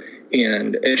playmaker,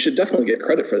 and should definitely get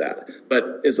credit for that,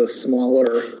 but is a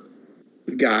smaller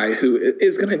guy who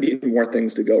is going to need more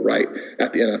things to go right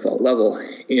at the NFL level.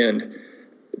 And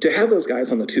to have those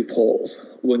guys on the 2 poles,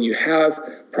 when you have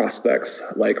prospects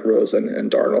like Rosen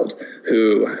and Darnold,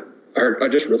 who are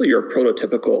just really your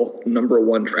prototypical number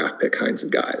one draft pick kinds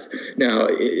of guys. Now,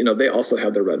 they also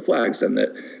have their red flags, and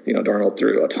that, Darnold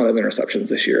threw a ton of interceptions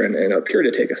this year and appeared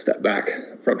to take a step back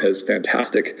from his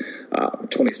fantastic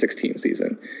 2016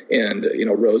 season. And,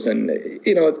 Rosen,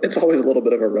 it's always a little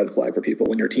bit of a red flag for people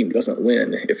when your team doesn't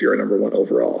win if you're a number one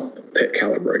overall pick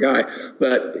caliber guy.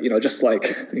 But, just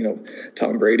like,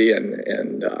 Tom Brady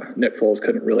and Nick Foles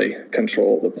couldn't really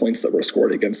control the points that were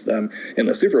scored against them in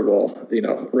the Super Bowl,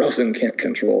 Rosen can't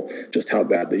control just how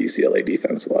bad the UCLA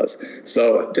defense was.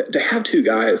 So to have two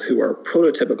guys who are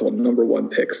prototypical number one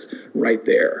picks right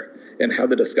there, and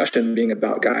have the discussion being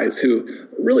about guys who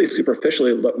really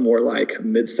superficially look more like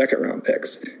mid-second round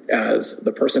picks as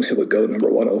the person who would go number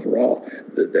one overall,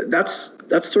 that's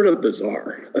sort of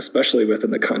bizarre, especially within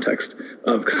the context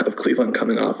of Cleveland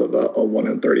coming off of a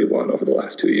 1-31 over the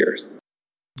last 2 years.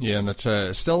 Yeah, and it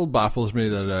still baffles me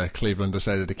that Cleveland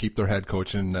decided to keep their head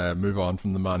coach and move on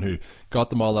from the man who got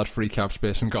them all that free cap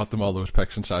space and got them all those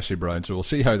picks in Sashi Brown. So we'll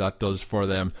see how that does for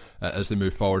them as they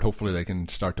move forward. Hopefully they can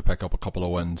start to pick up a couple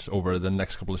of wins over the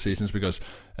next couple of seasons, because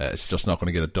it's just not going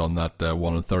to get it done, that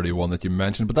 1-31 that you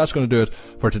mentioned. But that's going to do it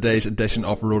for today's edition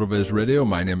of RotoViz Radio.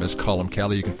 My name is Colin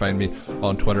Kelly. You can find me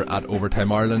on Twitter at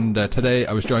Overtime Ireland. Today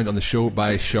I was joined on the show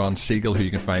by Sean Siegel, who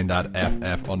you can find at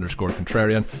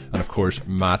FF_Contrarian, and of course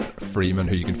Matt Freeman,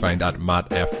 who you can find at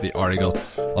Matt F the Origal.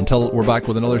 Until we're back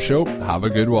with another show, have a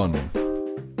good one.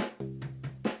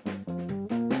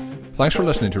 Thanks for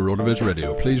listening to RotoViz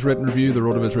Radio. Please rate and review the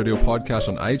RotoViz Radio podcast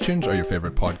on iTunes or your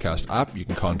favourite podcast app. You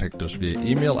can contact us via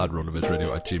email at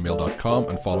rotovizradio@gmail.com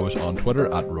and follow us on Twitter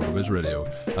at RotoViz Radio.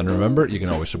 And remember, you can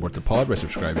always support the pod by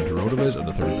subscribing to RotoViz at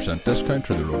a 30% discount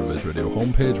through the RotoViz Radio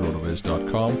homepage,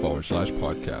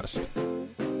 rotoviz.com/podcast.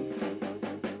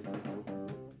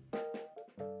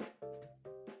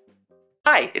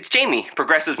 Hi, it's Jamie,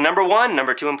 Progressive's number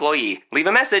 2 employee. Leave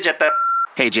a message at the...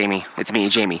 Hey, Jamie, it's me,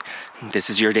 Jamie. This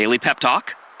is your daily pep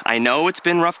talk. I know it's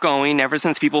been rough going ever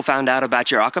since people found out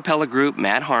about your a cappella group,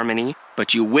 Mad Harmony,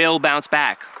 but you will bounce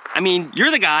back. I mean,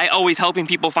 you're the guy always helping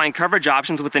people find coverage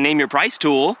options with the Name Your Price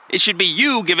tool. It should be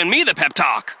you giving me the pep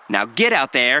talk. Now get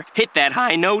out there, hit that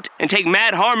high note, and take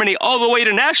Mad Harmony all the way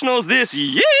to nationals this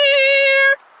year!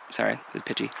 Sorry, it's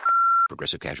pitchy.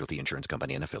 Progressive Casualty Insurance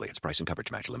Company and Affiliates. Price and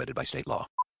coverage match limited by state law.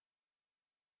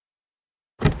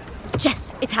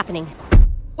 Jess, it's happening.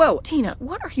 Whoa, Tina,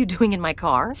 what are you doing in my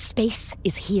car? Space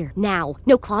is here now.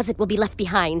 No closet will be left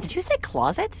behind. Did you say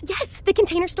closet? Yes, the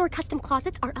Container Store custom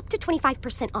closets are up to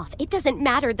 25% off. It doesn't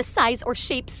matter the size or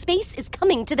shape. Space is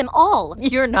coming to them all.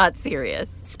 You're not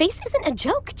serious. Space isn't a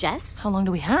joke, Jess. How long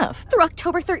do we have? Through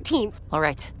October 13th. All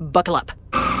right, buckle up.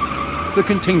 The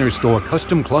Container Store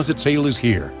Custom Closet Sale is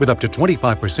here with up to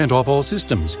 25% off all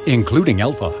systems, including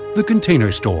Alpha. The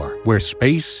Container Store, where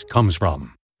space comes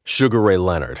from. Sugar Ray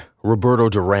Leonard, Roberto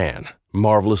Duran,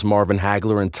 Marvelous Marvin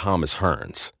Hagler, and Thomas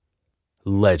Hearns.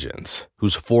 Legends,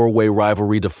 whose four-way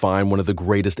rivalry defined one of the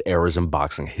greatest eras in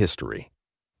boxing history.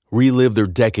 Relive their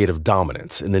decade of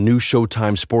dominance in the new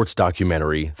Showtime sports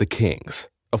documentary, The Kings,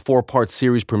 a 4-part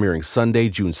series premiering Sunday,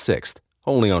 June 6th,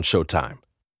 only on Showtime.